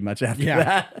tips pretty much after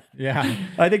that. Yeah.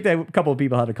 I think a couple of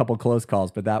people had a couple of close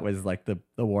calls, but that was like the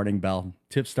warning bell.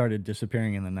 Tips started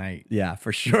disappearing in the night. Yeah,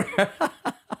 for sure.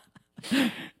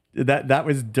 That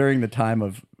was during the time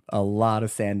of a lot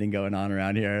of sanding going on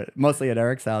around here, mostly at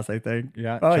Eric's house, I think.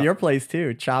 Yeah. Oh, your place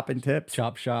too, chopping tips.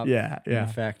 Chop shop. Yeah, In yeah.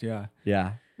 effect, yeah.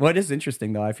 Yeah. Well, it is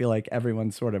interesting though. I feel like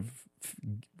everyone's sort of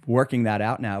working that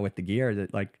out now with the gear.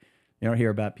 That like you don't hear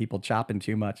about people chopping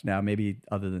too much now. Maybe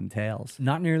other than tails.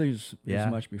 Not nearly as Yeah.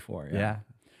 much before. Yeah.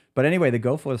 But anyway, the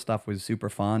GoFoil stuff was super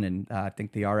fun, and I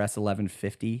think the RS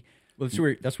 1150. Well,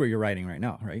 that's where you're riding right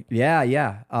now, right? Yeah,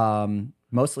 yeah.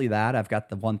 Mostly that. I've got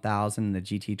the 1000, the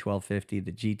GT 1250,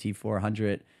 the GT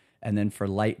 400, and then for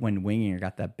light wind winging, I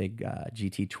got that big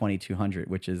GT 2200,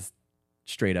 which is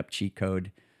straight up cheat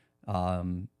code.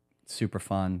 Super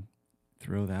fun.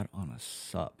 Throw that on a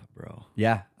sup, bro.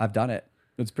 Yeah, I've done it.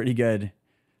 It's pretty good.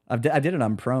 I did it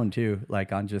on prone too,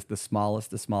 like on just the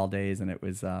smallest of small days, and it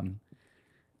was.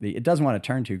 It doesn't want to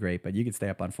turn too great, but you could stay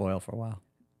up on foil for a while.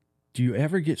 Do you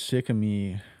ever get sick of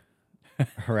me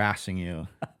harassing you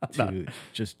to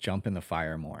just jump in the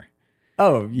fire more?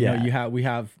 Oh yeah, You know, we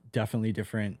have definitely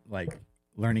different like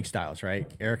learning styles,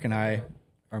 right? Eric and I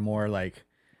are more like,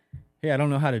 hey, I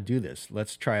don't know how to do this.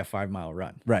 Let's try a 5-mile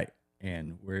run. right.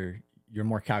 And you're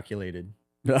more calculated.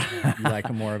 You like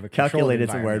a more of a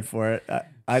Calculated's a word for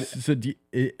it. So do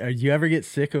you ever get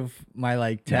sick of my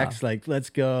like text, like let's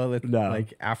go, No.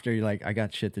 like after you're like I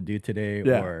got shit to do today,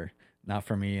 Yeah. or not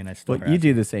for me, and I still Well, you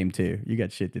do the same too. You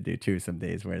got shit to do too some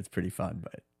days where it's pretty fun,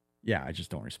 but yeah, I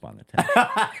just don't respond to text.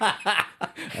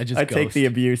 I take the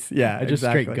abuse. Yeah, I just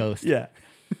straight ghost. Yeah.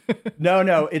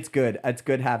 No, it's good. It's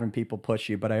good having people push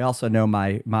you, but I also know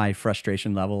my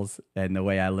frustration levels and the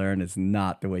way I learn is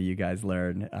not the way you guys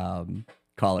learn.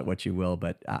 Call it what you will,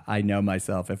 but I know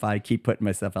myself. If I keep putting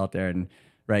myself out there and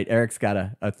right, Eric's got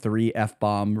a 3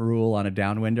 F-bomb rule on a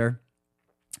downwinder.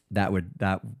 I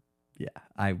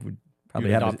would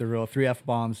probably adopt the rule 3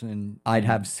 F-bombs and I'd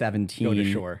have 17. go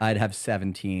to shore. I'd have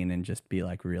 17 and just be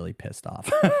like really pissed off.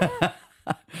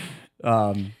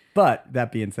 But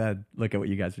that being said, look at what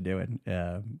you guys are doing.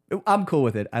 I'm cool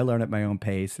with it. I learn at my own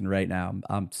pace, and right now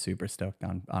I'm super stoked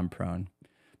on prone.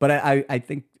 But I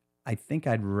think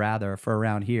I'd rather for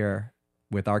around here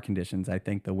with our conditions. I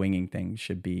think the winging thing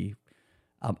should be.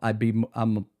 I'm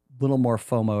a little more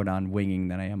FOMO'd on winging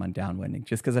than I am on downwinding,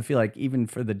 just because I feel like even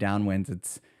for the downwinds,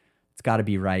 it's got to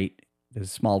be right. There's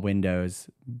small windows,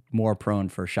 more prone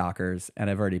for shockers, and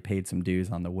I've already paid some dues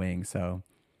on the wing, so.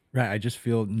 Right, I just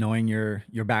feel knowing your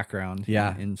background,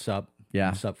 Yeah. in sup,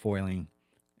 Yeah. sup foiling,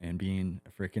 and being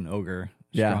a freaking ogre,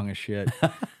 Yeah. strong as shit,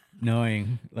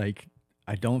 knowing like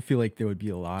I don't feel like there would be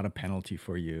a lot of penalty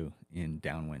for you in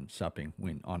downwind supping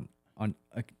when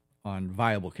on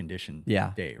viable condition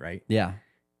Yeah. day, right? Yeah.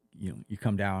 You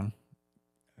come down,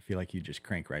 I feel like you just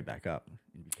crank right back up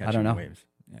and be catching I don't know. waves.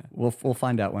 Yeah. We'll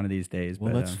find out one of these days.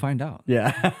 Well, but, let's find out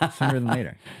Yeah. sooner than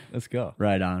later. Let's go.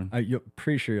 Right on. You're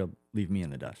pretty sure you'll leave me in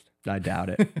the dust. I doubt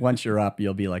it. Once you're up,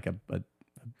 you'll be like a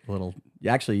little.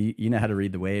 Actually, you know how to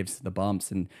read the waves, the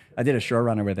bumps. And I did a shore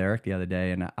runner with Eric the other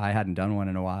day, and I hadn't done one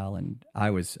in a while, and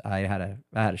I had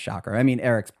a shocker. I mean,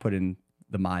 Eric's put in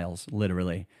the miles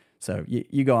literally. So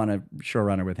you go on a shore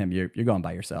runner with him, you're going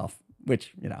by yourself,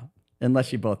 which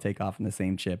unless you both take off in the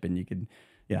same chip, and you could.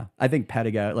 Yeah, I think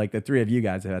Pedigo, like the three of you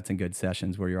guys have had some good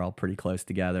sessions where you're all pretty close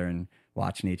together and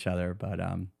watching each other. But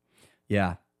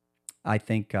yeah, I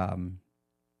think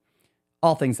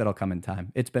all things that'll come in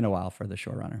time. It's been a while for the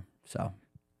shore runner, so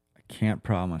I can't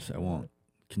promise I won't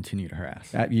continue to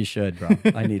harass. You should, bro.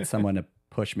 I need someone to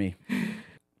push me.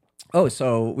 Oh,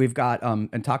 so we've got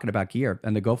and talking about gear,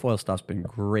 and the GoFoil stuff's been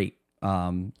great.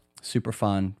 Super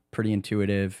fun, pretty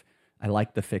intuitive. I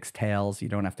like the fixed tails. You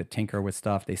don't have to tinker with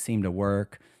stuff. They seem to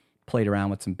work. Played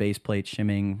around with some base plate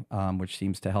shimming, which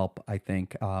seems to help, I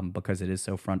think, because it is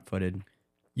so front-footed.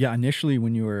 Yeah, initially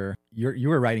when you were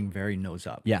riding very nose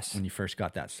up. Yes. When you first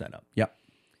got that set up. Yep.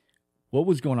 What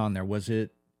was going on there? Was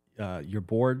it your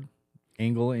board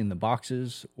angle in the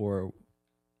boxes, or?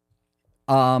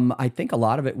 I think a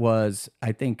lot of it was,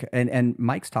 and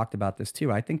Mike's talked about this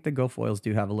too. I think the GoFoils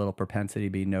do have a little propensity to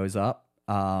be nose up.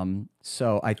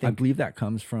 So I believe that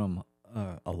comes from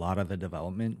a lot of the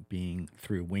development being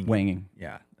through winging.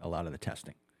 Yeah, a lot of the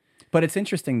testing. But it's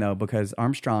interesting though, because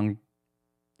Armstrong,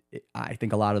 I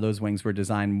think a lot of those wings were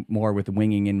designed more with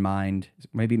winging in mind.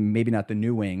 Maybe not the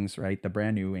new wings, right? The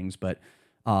brand new wings, but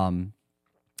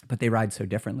they ride so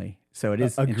differently. So it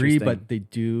is agree, interesting. but they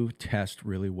do test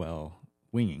really well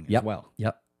winging as well.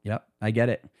 Yep. I get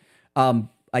it.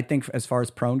 I think as far as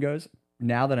prone goes,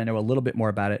 now that I know a little bit more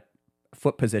about it,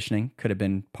 foot positioning could have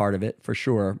been part of it for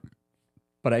sure.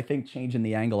 But I think changing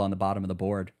the angle on the bottom of the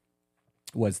board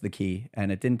was the key,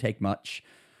 and it didn't take much.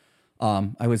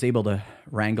 I was able to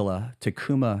wrangle a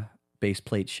Takuma base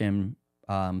plate shim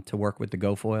to work with the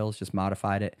GoFoils, just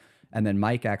modified it. And then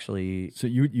Mike actually... So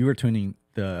you were tuning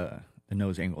the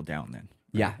nose angle down then?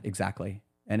 Right? Yeah, exactly.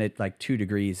 And it like 2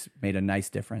 degrees made a nice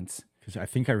difference. Because I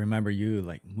think I remember you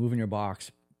like moving your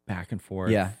box back and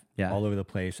forth all over the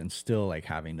place and still like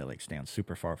having to like stand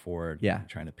super far forward,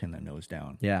 trying to pin that nose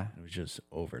down. Yeah. It was just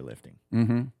overlifting.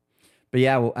 Mm-hmm. But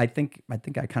yeah, well, I think I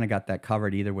kind of got that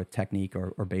covered either with technique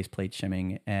or base plate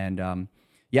shimming. And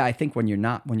yeah, I think when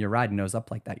you're riding nose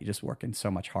up like that, you're just working so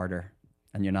much harder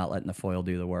and you're not letting the foil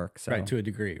do the work. So, right, to a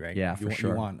degree, right? Yeah, for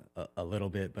sure. You want a little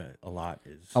bit, but a lot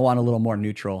is... I want a little more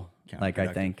neutral, like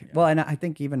I think. Yeah. Well, and I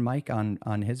think even Mike on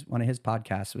one of his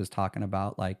podcasts was talking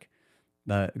about like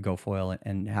the GoFoil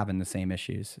and having the same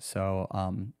issues. So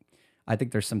I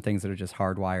think there's some things that are just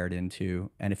hardwired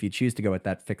into, and if you choose to go with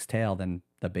that fixed tail, then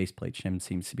the base plate shim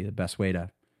seems to be the best way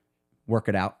to work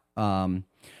it out.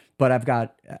 But I've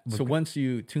got... So once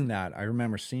you tune that, I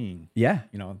remember seeing,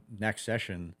 next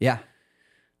session... Yeah.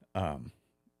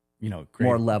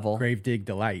 More level, grave dig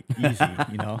delight, easy.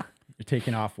 You're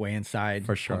taking off way inside,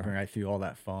 for sure, pumping right through all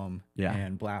that foam,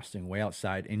 and blasting way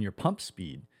outside. And your pump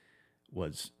speed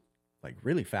was like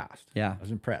really fast. Yeah, I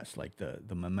was impressed. Like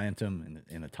the momentum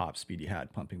and the top speed you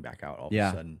had pumping back out all of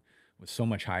a sudden was so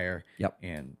much higher. Yep,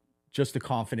 and just the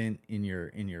confident in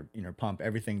your pump,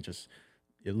 everything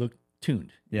it looked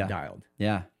tuned, and dialed.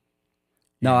 Yeah.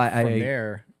 No,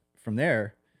 from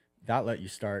there, that let you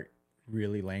start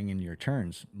really laying in your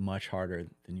turns much harder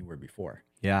than you were before.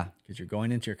 Yeah. Because you're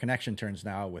going into your connection turns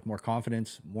now with more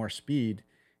confidence, more speed,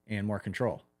 and more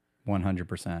control.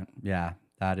 100%. Yeah,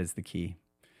 that is the key.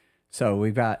 So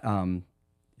we've got,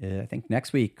 I think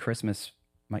next week, Christmas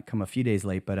might come a few days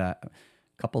late, but a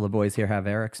couple of the boys here have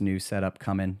Eric's new setup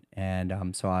coming.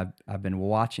 And so I've been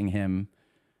watching him,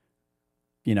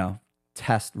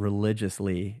 test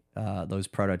religiously those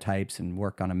prototypes and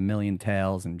work on a million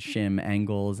tails and shim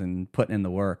angles and putting in the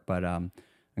work. But I'm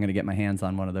going to get my hands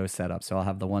on one of those setups. So I'll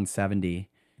have the 170.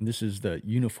 And this is the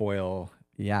unifoil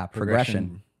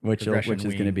progression which is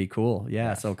going to be cool. Yeah.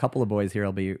 Yes. So a couple of boys here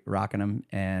will be rocking them,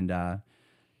 and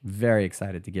very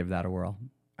excited to give that a whirl.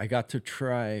 I got to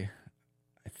try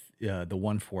the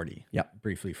 140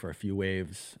 briefly for a few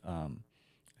waves.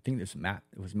 I think it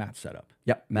was Matt's setup.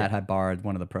 Yep. Matt had borrowed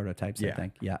one of the prototypes, I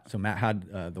think. Yeah. So Matt had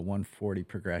the 140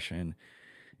 progression,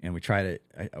 and we tried it.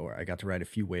 I got to ride a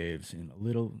few waves in a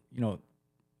little,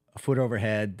 a foot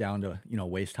overhead down to,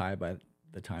 waist high by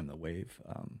the time the wave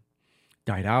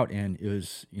died out. And it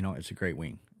was, it's a great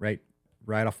wing, right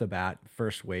off the bat,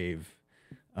 first wave.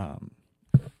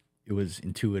 It was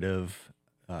intuitive,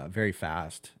 very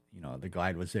fast. The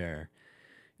glide was there.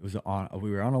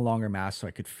 We were on a longer mast, so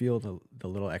I could feel the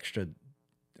little extra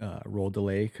roll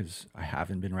delay because I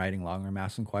haven't been riding longer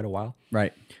masts in quite a while.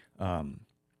 Right.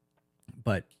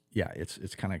 But yeah,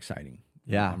 it's kind of exciting.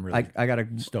 Yeah, I'm really I got to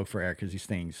stoked for Eric because these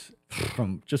things,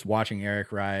 from just watching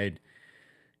Eric ride,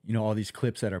 all these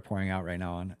clips that are pouring out right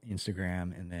now on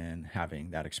Instagram, and then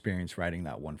having that experience riding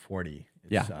that 140.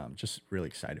 It's just really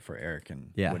excited for Eric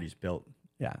and what he's built.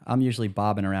 Yeah, I'm usually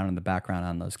bobbing around in the background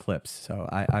on those clips, so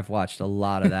I've watched a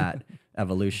lot of that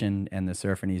evolution and the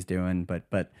surfing he's doing.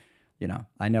 But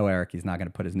I know Eric. He's not going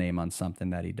to put his name on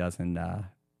something that he doesn't,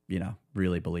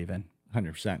 really believe in.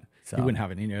 100%. So, he wouldn't have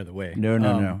it any other way.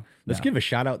 No. Let's give a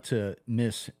shout out to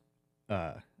Miss.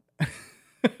 That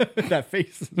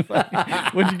face.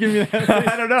 Would you give me that face?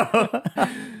 I don't know.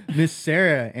 Miss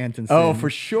Sarah Antonson. Oh, for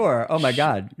sure. Oh my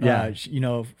God. Yeah.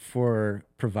 For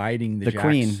providing the Jack's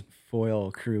queen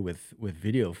foil crew with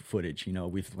video footage.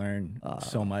 We've learned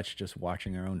so much just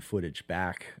watching our own footage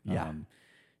back. Yeah.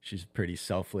 She's pretty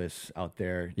selfless out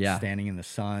there, standing in the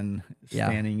sun,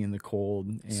 standing in the cold,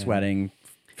 and sweating,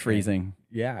 freezing.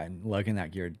 And lugging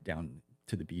that gear down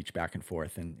to the beach back and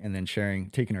forth, and then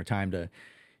taking her time to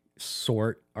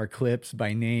sort our clips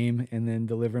by name and then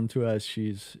deliver them to us.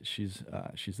 She's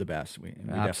the best. We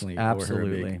definitely owe her a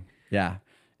big. Yeah.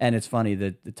 And it's funny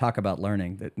that talk about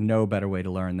learning, that no better way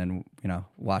to learn than,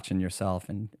 watching yourself.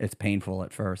 And it's painful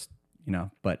at first,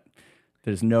 but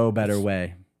there's no better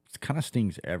way. It kind of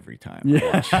stings every time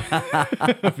I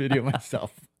watch a video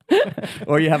myself.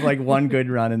 Or you have like one good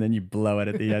run and then you blow it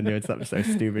at the end doing something so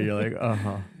stupid. You're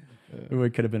like,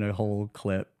 it could have been a whole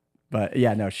clip. But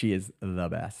yeah, no, she is the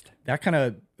best. That kind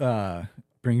of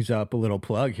brings up a little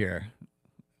plug here.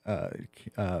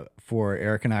 For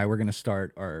Eric and I, we're going to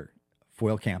start our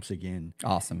foil camps again.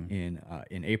 Awesome.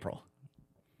 In April.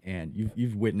 And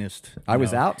you've witnessed. I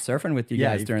was out surfing with you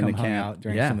guys during the camp. Out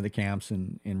during some of the camps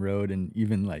and rode, and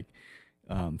even like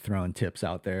throwing tips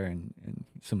out there and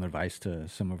some advice to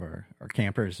some of our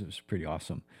campers. It was pretty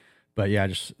awesome. But yeah,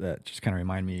 just kind of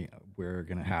remind me we're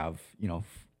gonna have,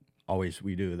 always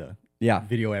we do the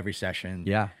video every session.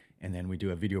 Yeah. And then we do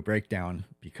a video breakdown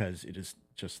because it is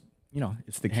just,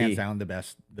 it's the hands key. down the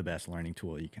best learning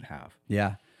tool you can have.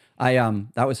 Yeah.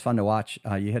 That was fun to watch.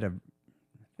 It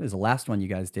was the last one you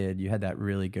guys did. You had that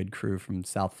really good crew from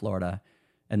South Florida,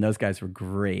 and those guys were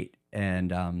great.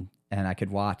 And I could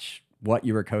watch what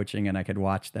you were coaching, and I could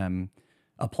watch them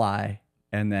apply,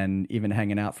 and then even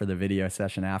hanging out for the video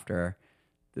session after,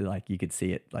 like you could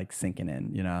see it like sinking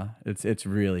in, it's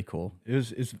really cool.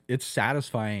 It's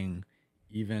satisfying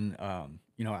even,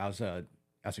 as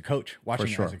a coach,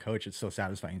 watching it as a coach, it's so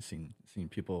satisfying seeing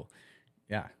people,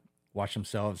 watch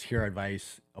themselves, hear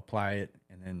advice, apply it,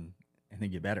 and then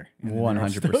get better.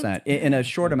 100% in a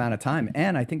short amount of time.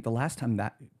 And I think the last time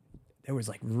that there was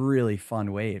like really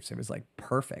fun waves, it was like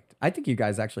perfect. I think you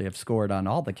guys actually have scored on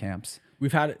all the camps.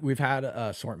 We've had an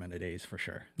assortment of days for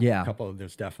sure. Yeah.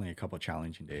 There's definitely a couple of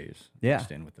challenging days. Yeah.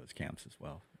 Mixed in with those camps as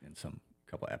well, and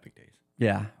couple of epic days.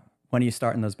 Yeah. When are you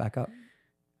starting those back up?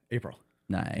 April.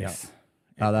 Nice.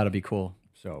 Yeah. Oh, that'll be cool.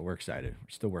 So we're excited. We're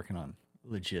still working on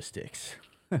logistics.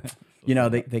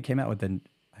 They came out with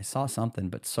I saw something,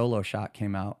 but Solo Shot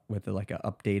came out with like an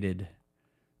updated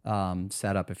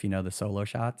setup. If you know the Solo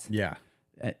Shots. Yeah.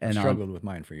 And I struggled with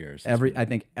mine for years. I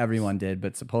think everyone did,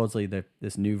 but supposedly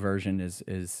this new version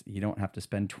is you don't have to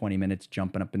spend 20 minutes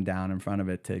jumping up and down in front of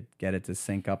it to get it to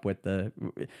sync up with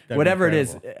whatever it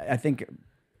is. I think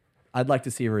I'd like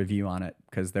to see a review on it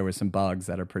because there were some bugs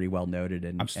that are pretty well noted.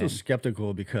 And I'm still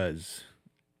skeptical because,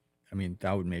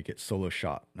 that would make it Solo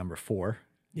Shot number 4.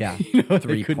 Yeah,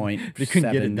 3 point. They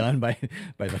couldn't get it done by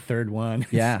the third one.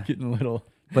 Yeah, it's getting a little.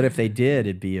 But if they did,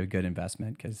 it'd be a good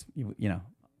investment because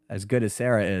as good as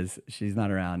Sarah is, she's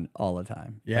not around all the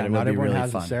time. Yeah, not everyone really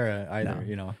has a Sarah either.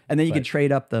 And then you could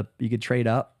trade up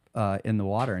in the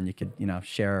water, and you could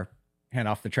share hand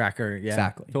off the tracker. Yeah,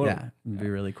 exactly. Totally. Yeah, it'd be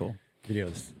really cool.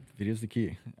 Video's the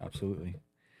key. Absolutely.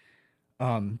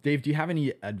 Dave, do you have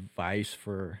any advice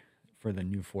for the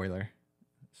new foiler?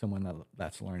 Someone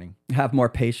that's learning. Have more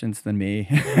patience than me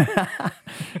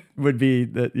would be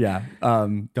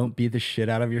don't beat the shit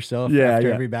out of yourself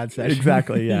after every bad session.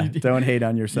 Exactly. Yeah. Don't hate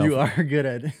on yourself. You are good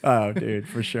at oh, dude,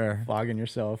 for sure. Flogging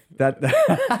yourself that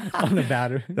on the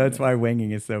batter. That's why winging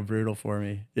is so brutal for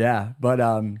me. Yeah. But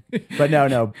no,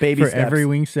 baby for steps. Every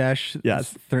wing sesh.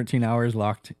 Yes. 13 hours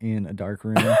locked in a dark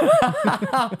room.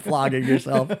 Flogging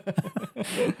yourself.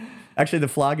 Actually, the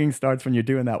flogging starts when you're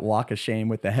doing that walk of shame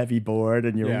with the heavy board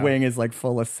and your wing is like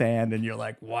full of sand and you're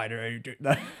like, why did I do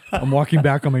that? I'm walking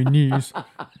back on my knees.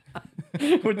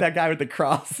 With that guy with the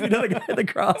cross. The guy with the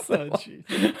cross. Oh,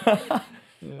 jeez.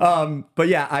 But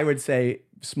yeah, I would say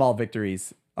small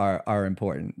victories are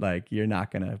important. Like you're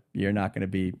not gonna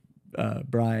be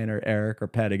Brian or Eric or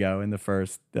Pedigo in the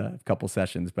first couple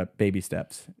sessions, but baby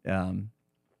steps. And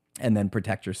then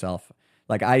protect yourself.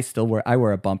 Like I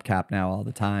wear a bump cap now all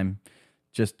the time,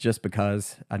 just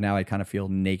because now I kind of feel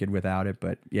naked without it.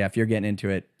 But yeah, if you're getting into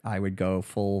it, I would go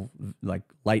full like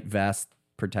light vest,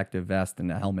 protective vest, and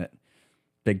a helmet,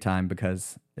 big time,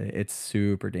 because it's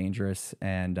super dangerous.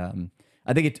 And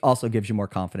I think it also gives you more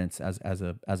confidence as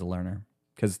a learner,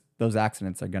 because those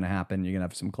accidents are going to happen. You're going to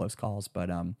have some close calls, but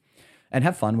and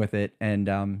have fun with it.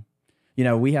 And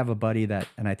we have a buddy that,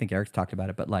 and I think Eric's talked about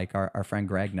it, but like our friend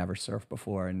Greg never surfed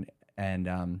before, and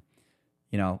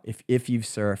if you've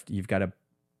surfed, you've got a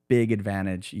big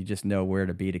advantage. You just know where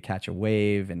to be to catch a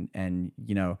wave, and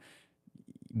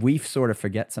we sort of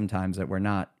forget sometimes that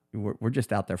we're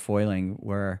just out there foiling.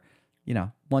 Where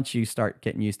once you start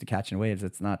getting used to catching waves,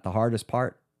 it's not the hardest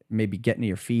part. Maybe getting to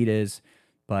your feet is,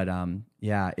 but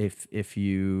if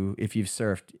you've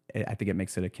surfed, I think it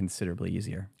makes it a considerably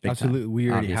easier. Absolutely, time,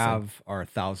 we already obviously. have our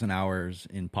 1,000 hours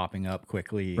in popping up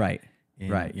quickly, right?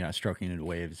 Right. Stroking into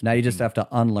waves. Now you just have to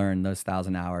unlearn those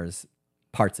 1,000 hours,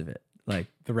 parts of it, like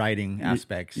the riding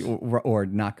aspects, or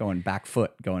not going back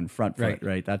foot, going front foot.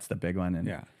 Right. That's the big one. And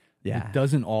yeah. It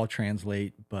doesn't all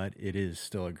translate, but it is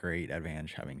still a great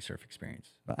advantage having surf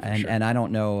experience. And I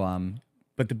don't know.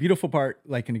 But the beautiful part,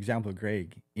 like an example of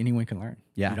Greg, anyone can learn.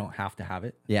 Yeah. You don't have to have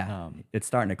it. Yeah. It's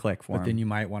starting to click for him. But then you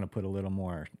might want to put a little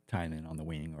more time in on the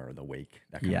wing or the wake,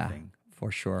 that kind of thing.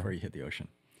 For sure. Before you hit the ocean.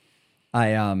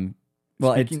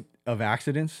 Well, speaking of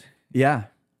accidents, you had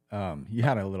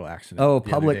a little accident. Oh,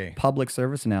 public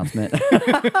service announcement.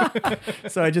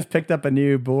 So I just picked up a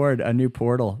new board, a new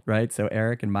portal, right? So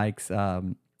Eric and Mike's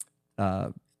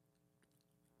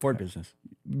board business,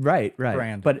 right,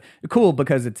 brand, but cool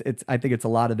because it's I think it's a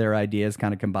lot of their ideas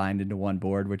kind of combined into one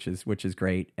board, which is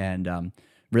great, and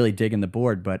really digging the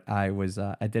board. But I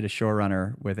did a shore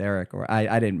runner with Eric, or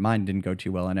I didn't, mine didn't go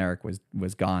too well, and Eric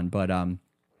was gone. But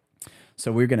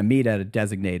so we were going to meet at a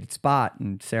designated spot,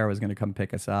 and Sarah was going to come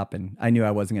pick us up, and I knew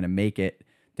I wasn't going to make it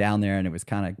down there, and it was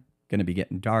kind of going to be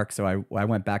getting dark. So I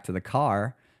went back to the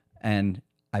car, and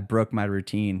I broke my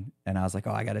routine, and I was like,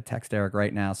 oh, I got to text Eric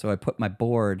right now. So I put my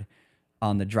board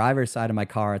on the driver's side of my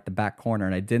car at the back corner,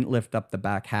 and I didn't lift up the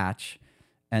back hatch.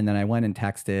 And then I went and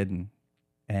texted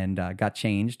and got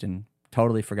changed, and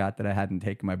totally forgot that I hadn't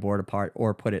taken my board apart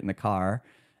or put it in the car.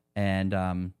 And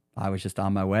I was just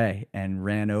on my way and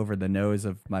ran over the nose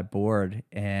of my board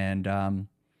and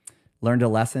learned a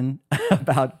lesson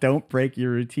about don't break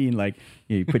your routine. Like,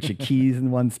 you put your keys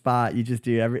in one spot. You just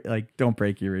do don't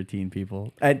break your routine,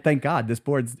 people. And thank God, this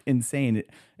board's insane.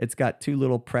 It's got 2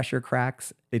 little pressure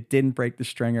cracks. It didn't break the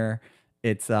stringer.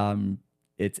 It's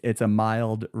a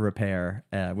mild repair,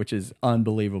 which is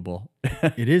unbelievable.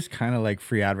 It is kind of like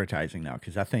free advertising now,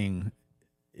 because that thing,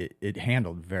 it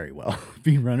handled very well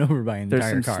being run over by an entire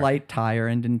car. There's some slight tire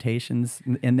indentations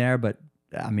in there, but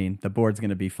I mean, the board's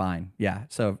going to be fine. Yeah.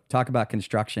 So talk about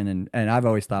construction. And I've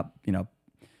always thought,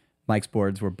 Mike's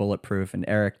boards were bulletproof, and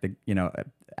Eric,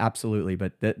 absolutely.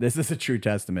 But this is a true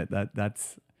testament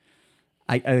that's,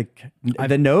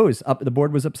 the nose up, the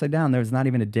board was upside down. There was not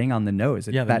even a ding on the nose.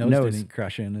 Yeah, the nose didn't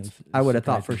crush in. I would have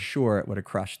thought for sure it would have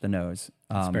crushed the nose.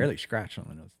 It's barely scratched on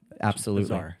the nose. Absolutely.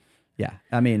 Bizarre. Yeah.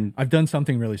 I mean, I've done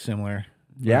something really similar.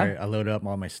 Yeah. I loaded up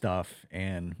all my stuff,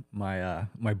 and my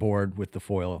board with the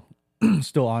foil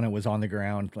still on it was on the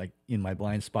ground, like in my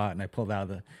blind spot, and I pulled out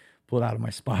of my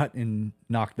spot and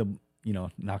knocked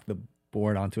the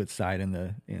board onto its side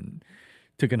and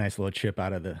took a nice little chip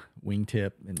out of the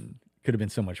wingtip, and could have been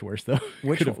so much worse though.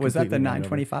 Which was that, the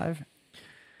 925?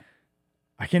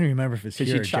 I can't even remember if it's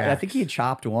here or I think you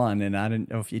chopped one, and I didn't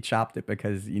know if you chopped it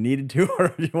because you needed to or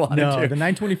if you wanted to. No, the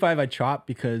 925 I chopped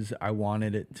because I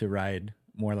wanted it to ride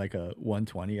more like a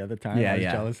 120 at the time. Yeah, I was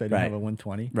jealous I didn't have a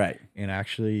 120. Right. And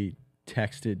actually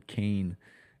texted Kane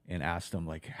and asked him,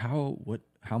 like, how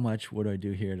much would I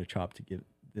do here to chop to get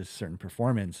this certain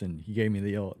performance? And he gave me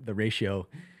the ratio,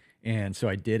 and so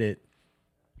I did it.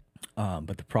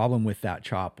 But the problem with that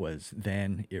chop was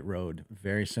then it rode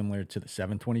very similar to the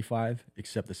 725,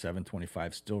 except the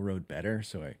 725 still rode better.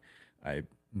 So I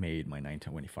made my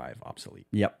 925 obsolete.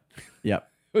 Yep.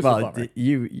 Well,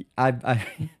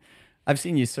 I've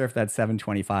seen you surf that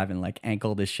 725 in like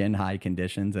ankle to shin high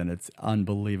conditions, and it's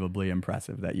unbelievably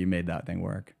impressive that you made that thing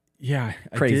work. Yeah,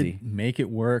 crazy. I did make it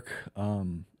work.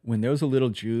 When there was a little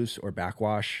juice or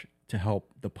backwash to help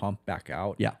the pump back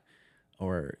out. Yeah.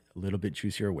 Or a little bit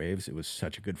juicier waves. It was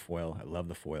such a good foil. I love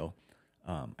the foil.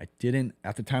 At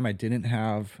the time I didn't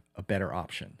have a better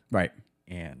option. Right.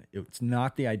 And it's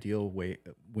not the ideal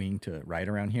wing to ride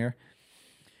around here.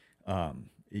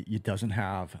 It doesn't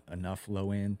have enough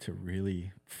low end to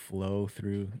really flow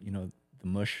through, the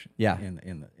mush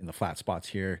in the flat spots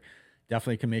here.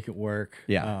 Definitely can make it work.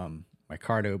 Yeah. My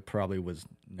cardio probably was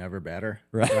never better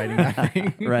riding that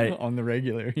thing right. on the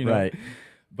regular, Right.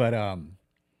 But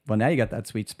well, now you got that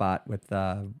sweet spot with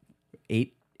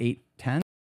 810.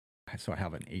 So I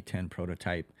have an 810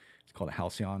 prototype. It's called a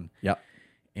Halcyon. Yep.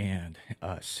 And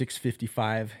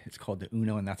 655. It's called the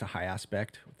Uno, and that's a high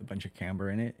aspect with a bunch of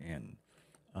camber in it. And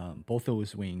both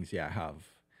those wings, have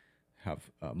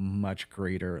a much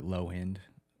greater low end,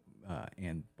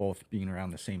 and both being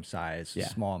around the same size,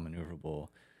 small and maneuverable.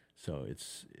 So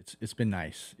it's been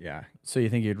nice. Yeah. So you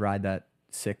think you'd ride that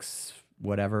 6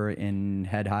 whatever in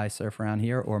head high surf around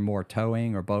here, or more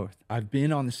towing, or both? I've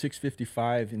been on the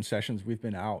 655 in sessions. We've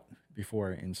been out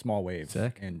before in small waves.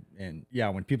 Sick. And yeah,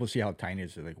 when people see how tiny it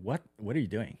is, they're like, what are you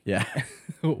doing? Yeah.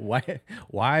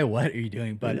 Why, what are you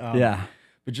doing? But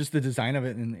but just the design of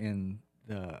it and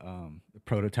the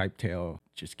prototype tail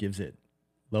just gives it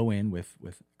low end with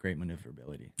great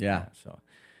maneuverability. Yeah. So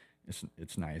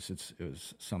it's nice. It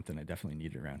was something I definitely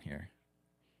needed around here.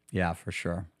 Yeah, for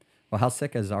sure. Well, how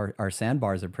sick is our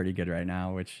sandbars are pretty good right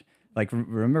now, which, like,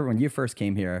 remember when you first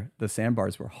came here, the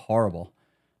sandbars were horrible.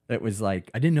 It was like,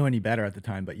 I didn't know any better at the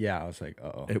time, but yeah, I was like,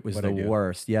 oh, it was the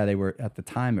worst. Yeah, they were, at the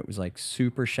time, it was like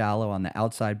super shallow on the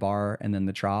outside bar and then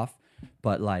the trough.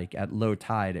 But like at low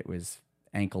tide, it was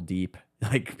ankle deep.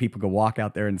 Like people could walk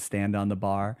out there and stand on the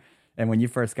bar. And when you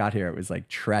first got here, it was like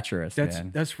treacherous.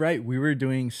 That's right. We were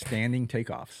doing standing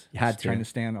takeoffs. You had to. Trying to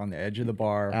stand on the edge of the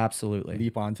bar. Absolutely.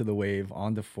 Leap onto the wave,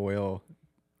 onto foil.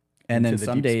 And then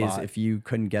some days, if you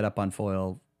couldn't get up on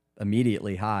foil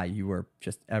immediately high, you were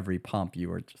just every pump, you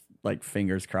were just like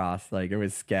fingers crossed. Like it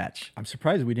was sketch. I'm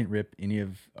surprised we didn't rip any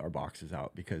of our boxes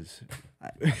out because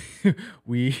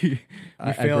we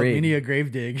failed agreed. many a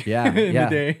grave dig Yeah, in yeah.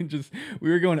 the day. Just we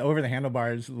were going over the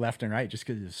handlebars left and right just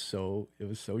because it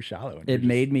was so shallow. And It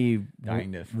made me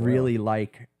dying to foil. really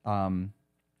like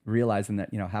realizing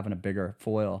that, you know, having a bigger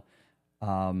foil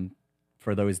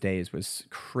for those days was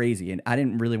crazy. And I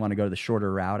didn't really want to go the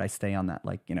shorter route. I stay on that,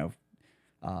 like, you know,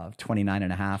 29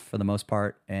 and a half for the most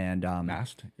part. And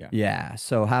mast. yeah.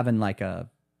 So having like that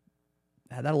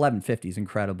 1150 is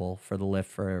incredible for the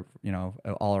lift for, you know,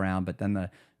 all around. But then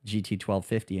the GT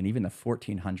 1250 and even the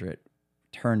 1400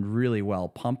 turned really well,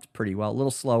 pumped pretty well, a little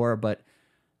slower, but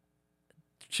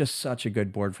just such a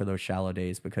good board for those shallow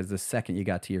days, because the second you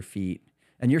got to your feet,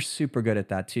 and you're super good at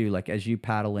that too. Like as you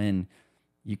paddle in,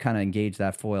 you kind of engage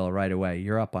that foil right away.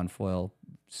 You're up on foil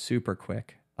super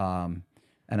quick.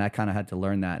 And I kind of had to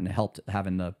learn that, and it helped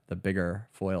having the bigger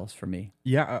foils for me.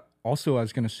 Yeah. Also, I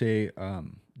was going to say,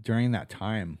 during that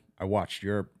time, I watched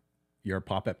your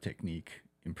pop-up technique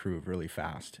improve really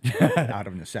fast out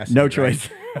of necessity. No right? choice.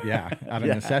 Yeah. Out of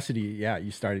necessity. Yeah.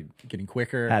 You started getting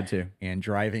quicker. Had to. And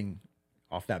driving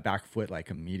off that back foot like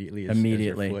immediately. As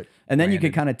your foot and then you landed.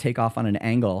 could kind of take off on an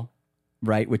angle,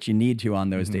 right? Which you need to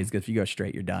on those days, because if you go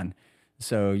straight, you're done.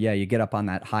 So yeah, you get up on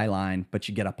that high line, but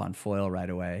you get up on foil right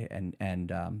away, and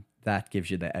that gives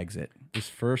you the exit. These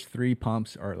first 3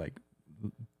 pumps are like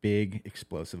big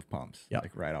explosive pumps. Yep.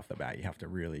 Like right off the bat, you have to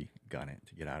really gun it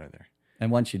to get out of there. And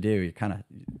once you do, you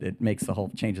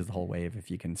it changes the whole wave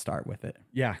if you can start with it.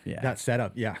 Yeah. Yeah. That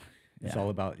setup. Yeah. It's Yeah.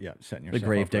 all about setting yourself The up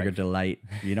gravedigger right. delight.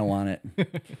 You don't want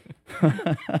it.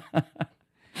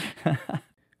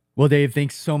 Well, Dave,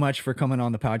 thanks so much for coming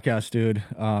on the podcast, dude.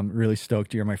 Really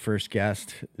stoked you're my first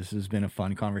guest. This has been a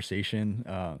fun conversation.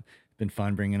 Been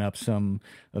fun bringing up some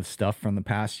of stuff from the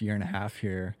past year and a half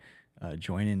here,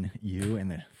 joining you and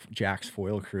the Jack's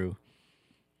Foil crew.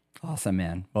 Awesome,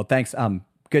 man. Well, thanks.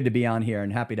 Good to be on here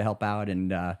and happy to help out.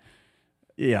 And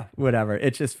yeah, whatever.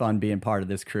 It's just fun being part of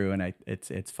this crew, and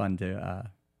it's fun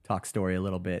to talk story a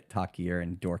little bit, talk gear,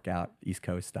 and dork out East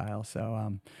Coast style.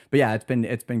 So, but yeah,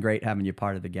 it's been great having you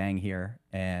part of the gang here,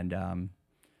 and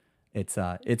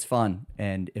it's fun.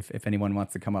 And if anyone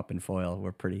wants to come up and foil,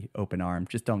 we're pretty open armed.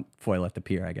 Just don't foil at the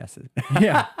pier, I guess.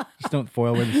 Yeah, just don't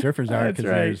foil where the surfers are, That's because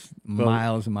right. there's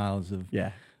miles and miles of we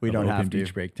of don't open have to.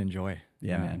 beach break to enjoy.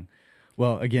 Yeah, man.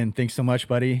 Well, again, thanks so much,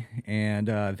 buddy, and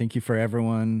thank you for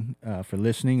everyone for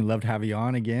listening. Love to have you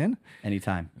on again.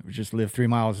 Anytime. We just live 3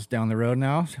 miles down the road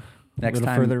now. Next a little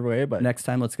time, further away, but next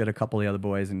time let's get a couple of the other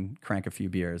boys and crank a few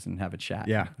beers and have a chat.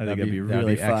 yeah, I think it'd be that'd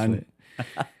really fun.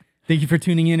 excellent. Thank you for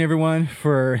tuning in, everyone,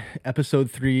 for episode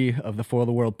 3 of the Foil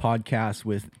the World podcast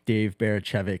with Dave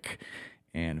Barachevic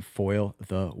and Foil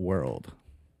the World.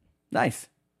 Nice.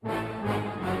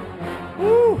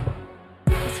 Woo!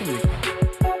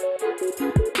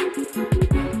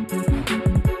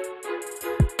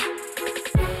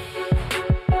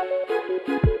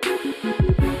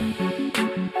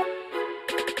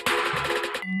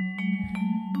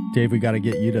 Dave, we got to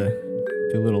get you to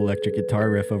do a little electric guitar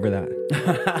riff over that.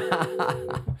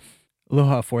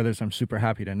 Aloha Foilers, I'm super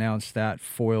happy to announce that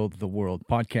Foil the World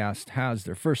podcast has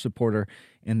their first supporter,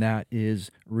 and that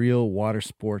is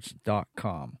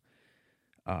realwatersports.com.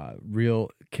 Real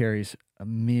carries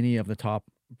many of the top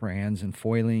brands in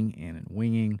foiling and in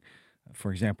winging.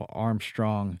 For example,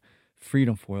 Armstrong,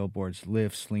 Freedom Foil Boards,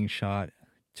 Lift, Slingshot,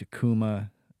 Takuma.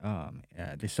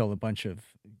 They sell a bunch of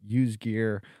used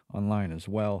gear online as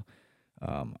well.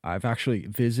 I've actually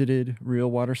visited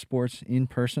Real Water Sports in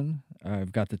person.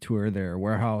 I've got to tour their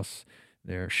warehouse,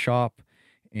 their shop,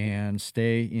 and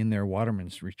stay in their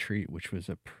Waterman's Retreat, which was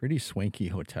a pretty swanky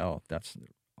hotel that's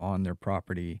on their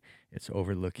property. It's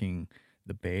overlooking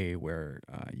the bay where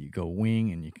you go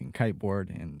wing and you can kiteboard,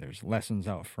 and there's lessons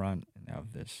out front, and they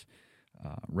have this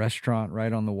restaurant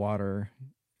right on the water.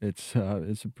 It's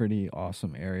a pretty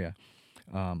awesome area.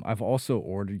 I've also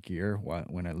ordered gear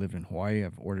when I lived in Hawaii.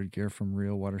 I've ordered gear from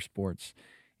Real Water Sports,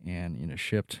 and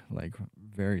shipped like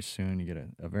very soon. You get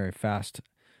a very fast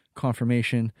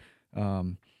confirmation.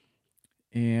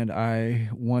 And I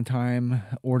one time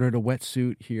ordered a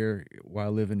wetsuit here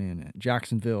while living in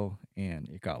Jacksonville, and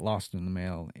it got lost in the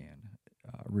mail, and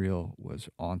Real was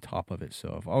on top of it.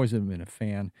 So I've always been a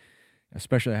fan.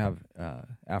 Especially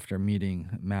after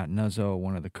meeting Matt Nuzzo,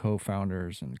 one of the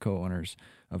co-founders and co-owners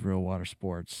of Real Water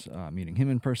Sports, meeting him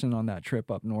in person on that trip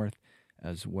up north,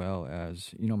 as well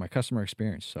as, my customer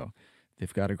experience. So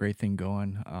they've got a great thing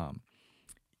going.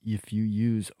 If you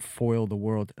use Foil the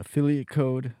World affiliate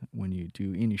code when you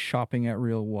do any shopping at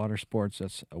Real Water Sports,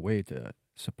 that's a way to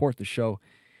support the show.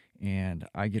 and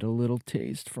I get a little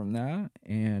taste from that.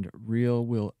 And Real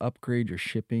will upgrade your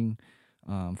shipping.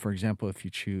 For example, if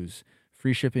you choose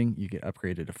free shipping, you get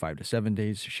upgraded to 5 to 7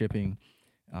 days shipping,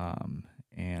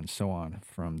 and so on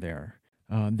from there.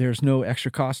 There's no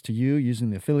extra cost to you using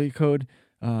the affiliate code,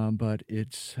 but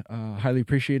it's highly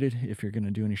appreciated if you're going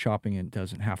to do any shopping. It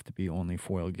doesn't have to be only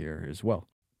foil gear as well.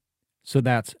 So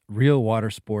that's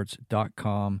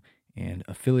realwatersports.com and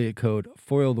affiliate code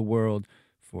Foil the World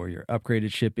for your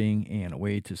upgraded shipping and a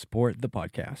way to support the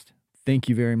podcast. Thank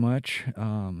you very much,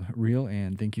 Real,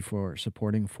 and thank you for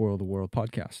supporting Foil the World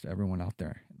podcast, everyone out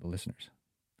there, the listeners.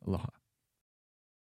 Aloha.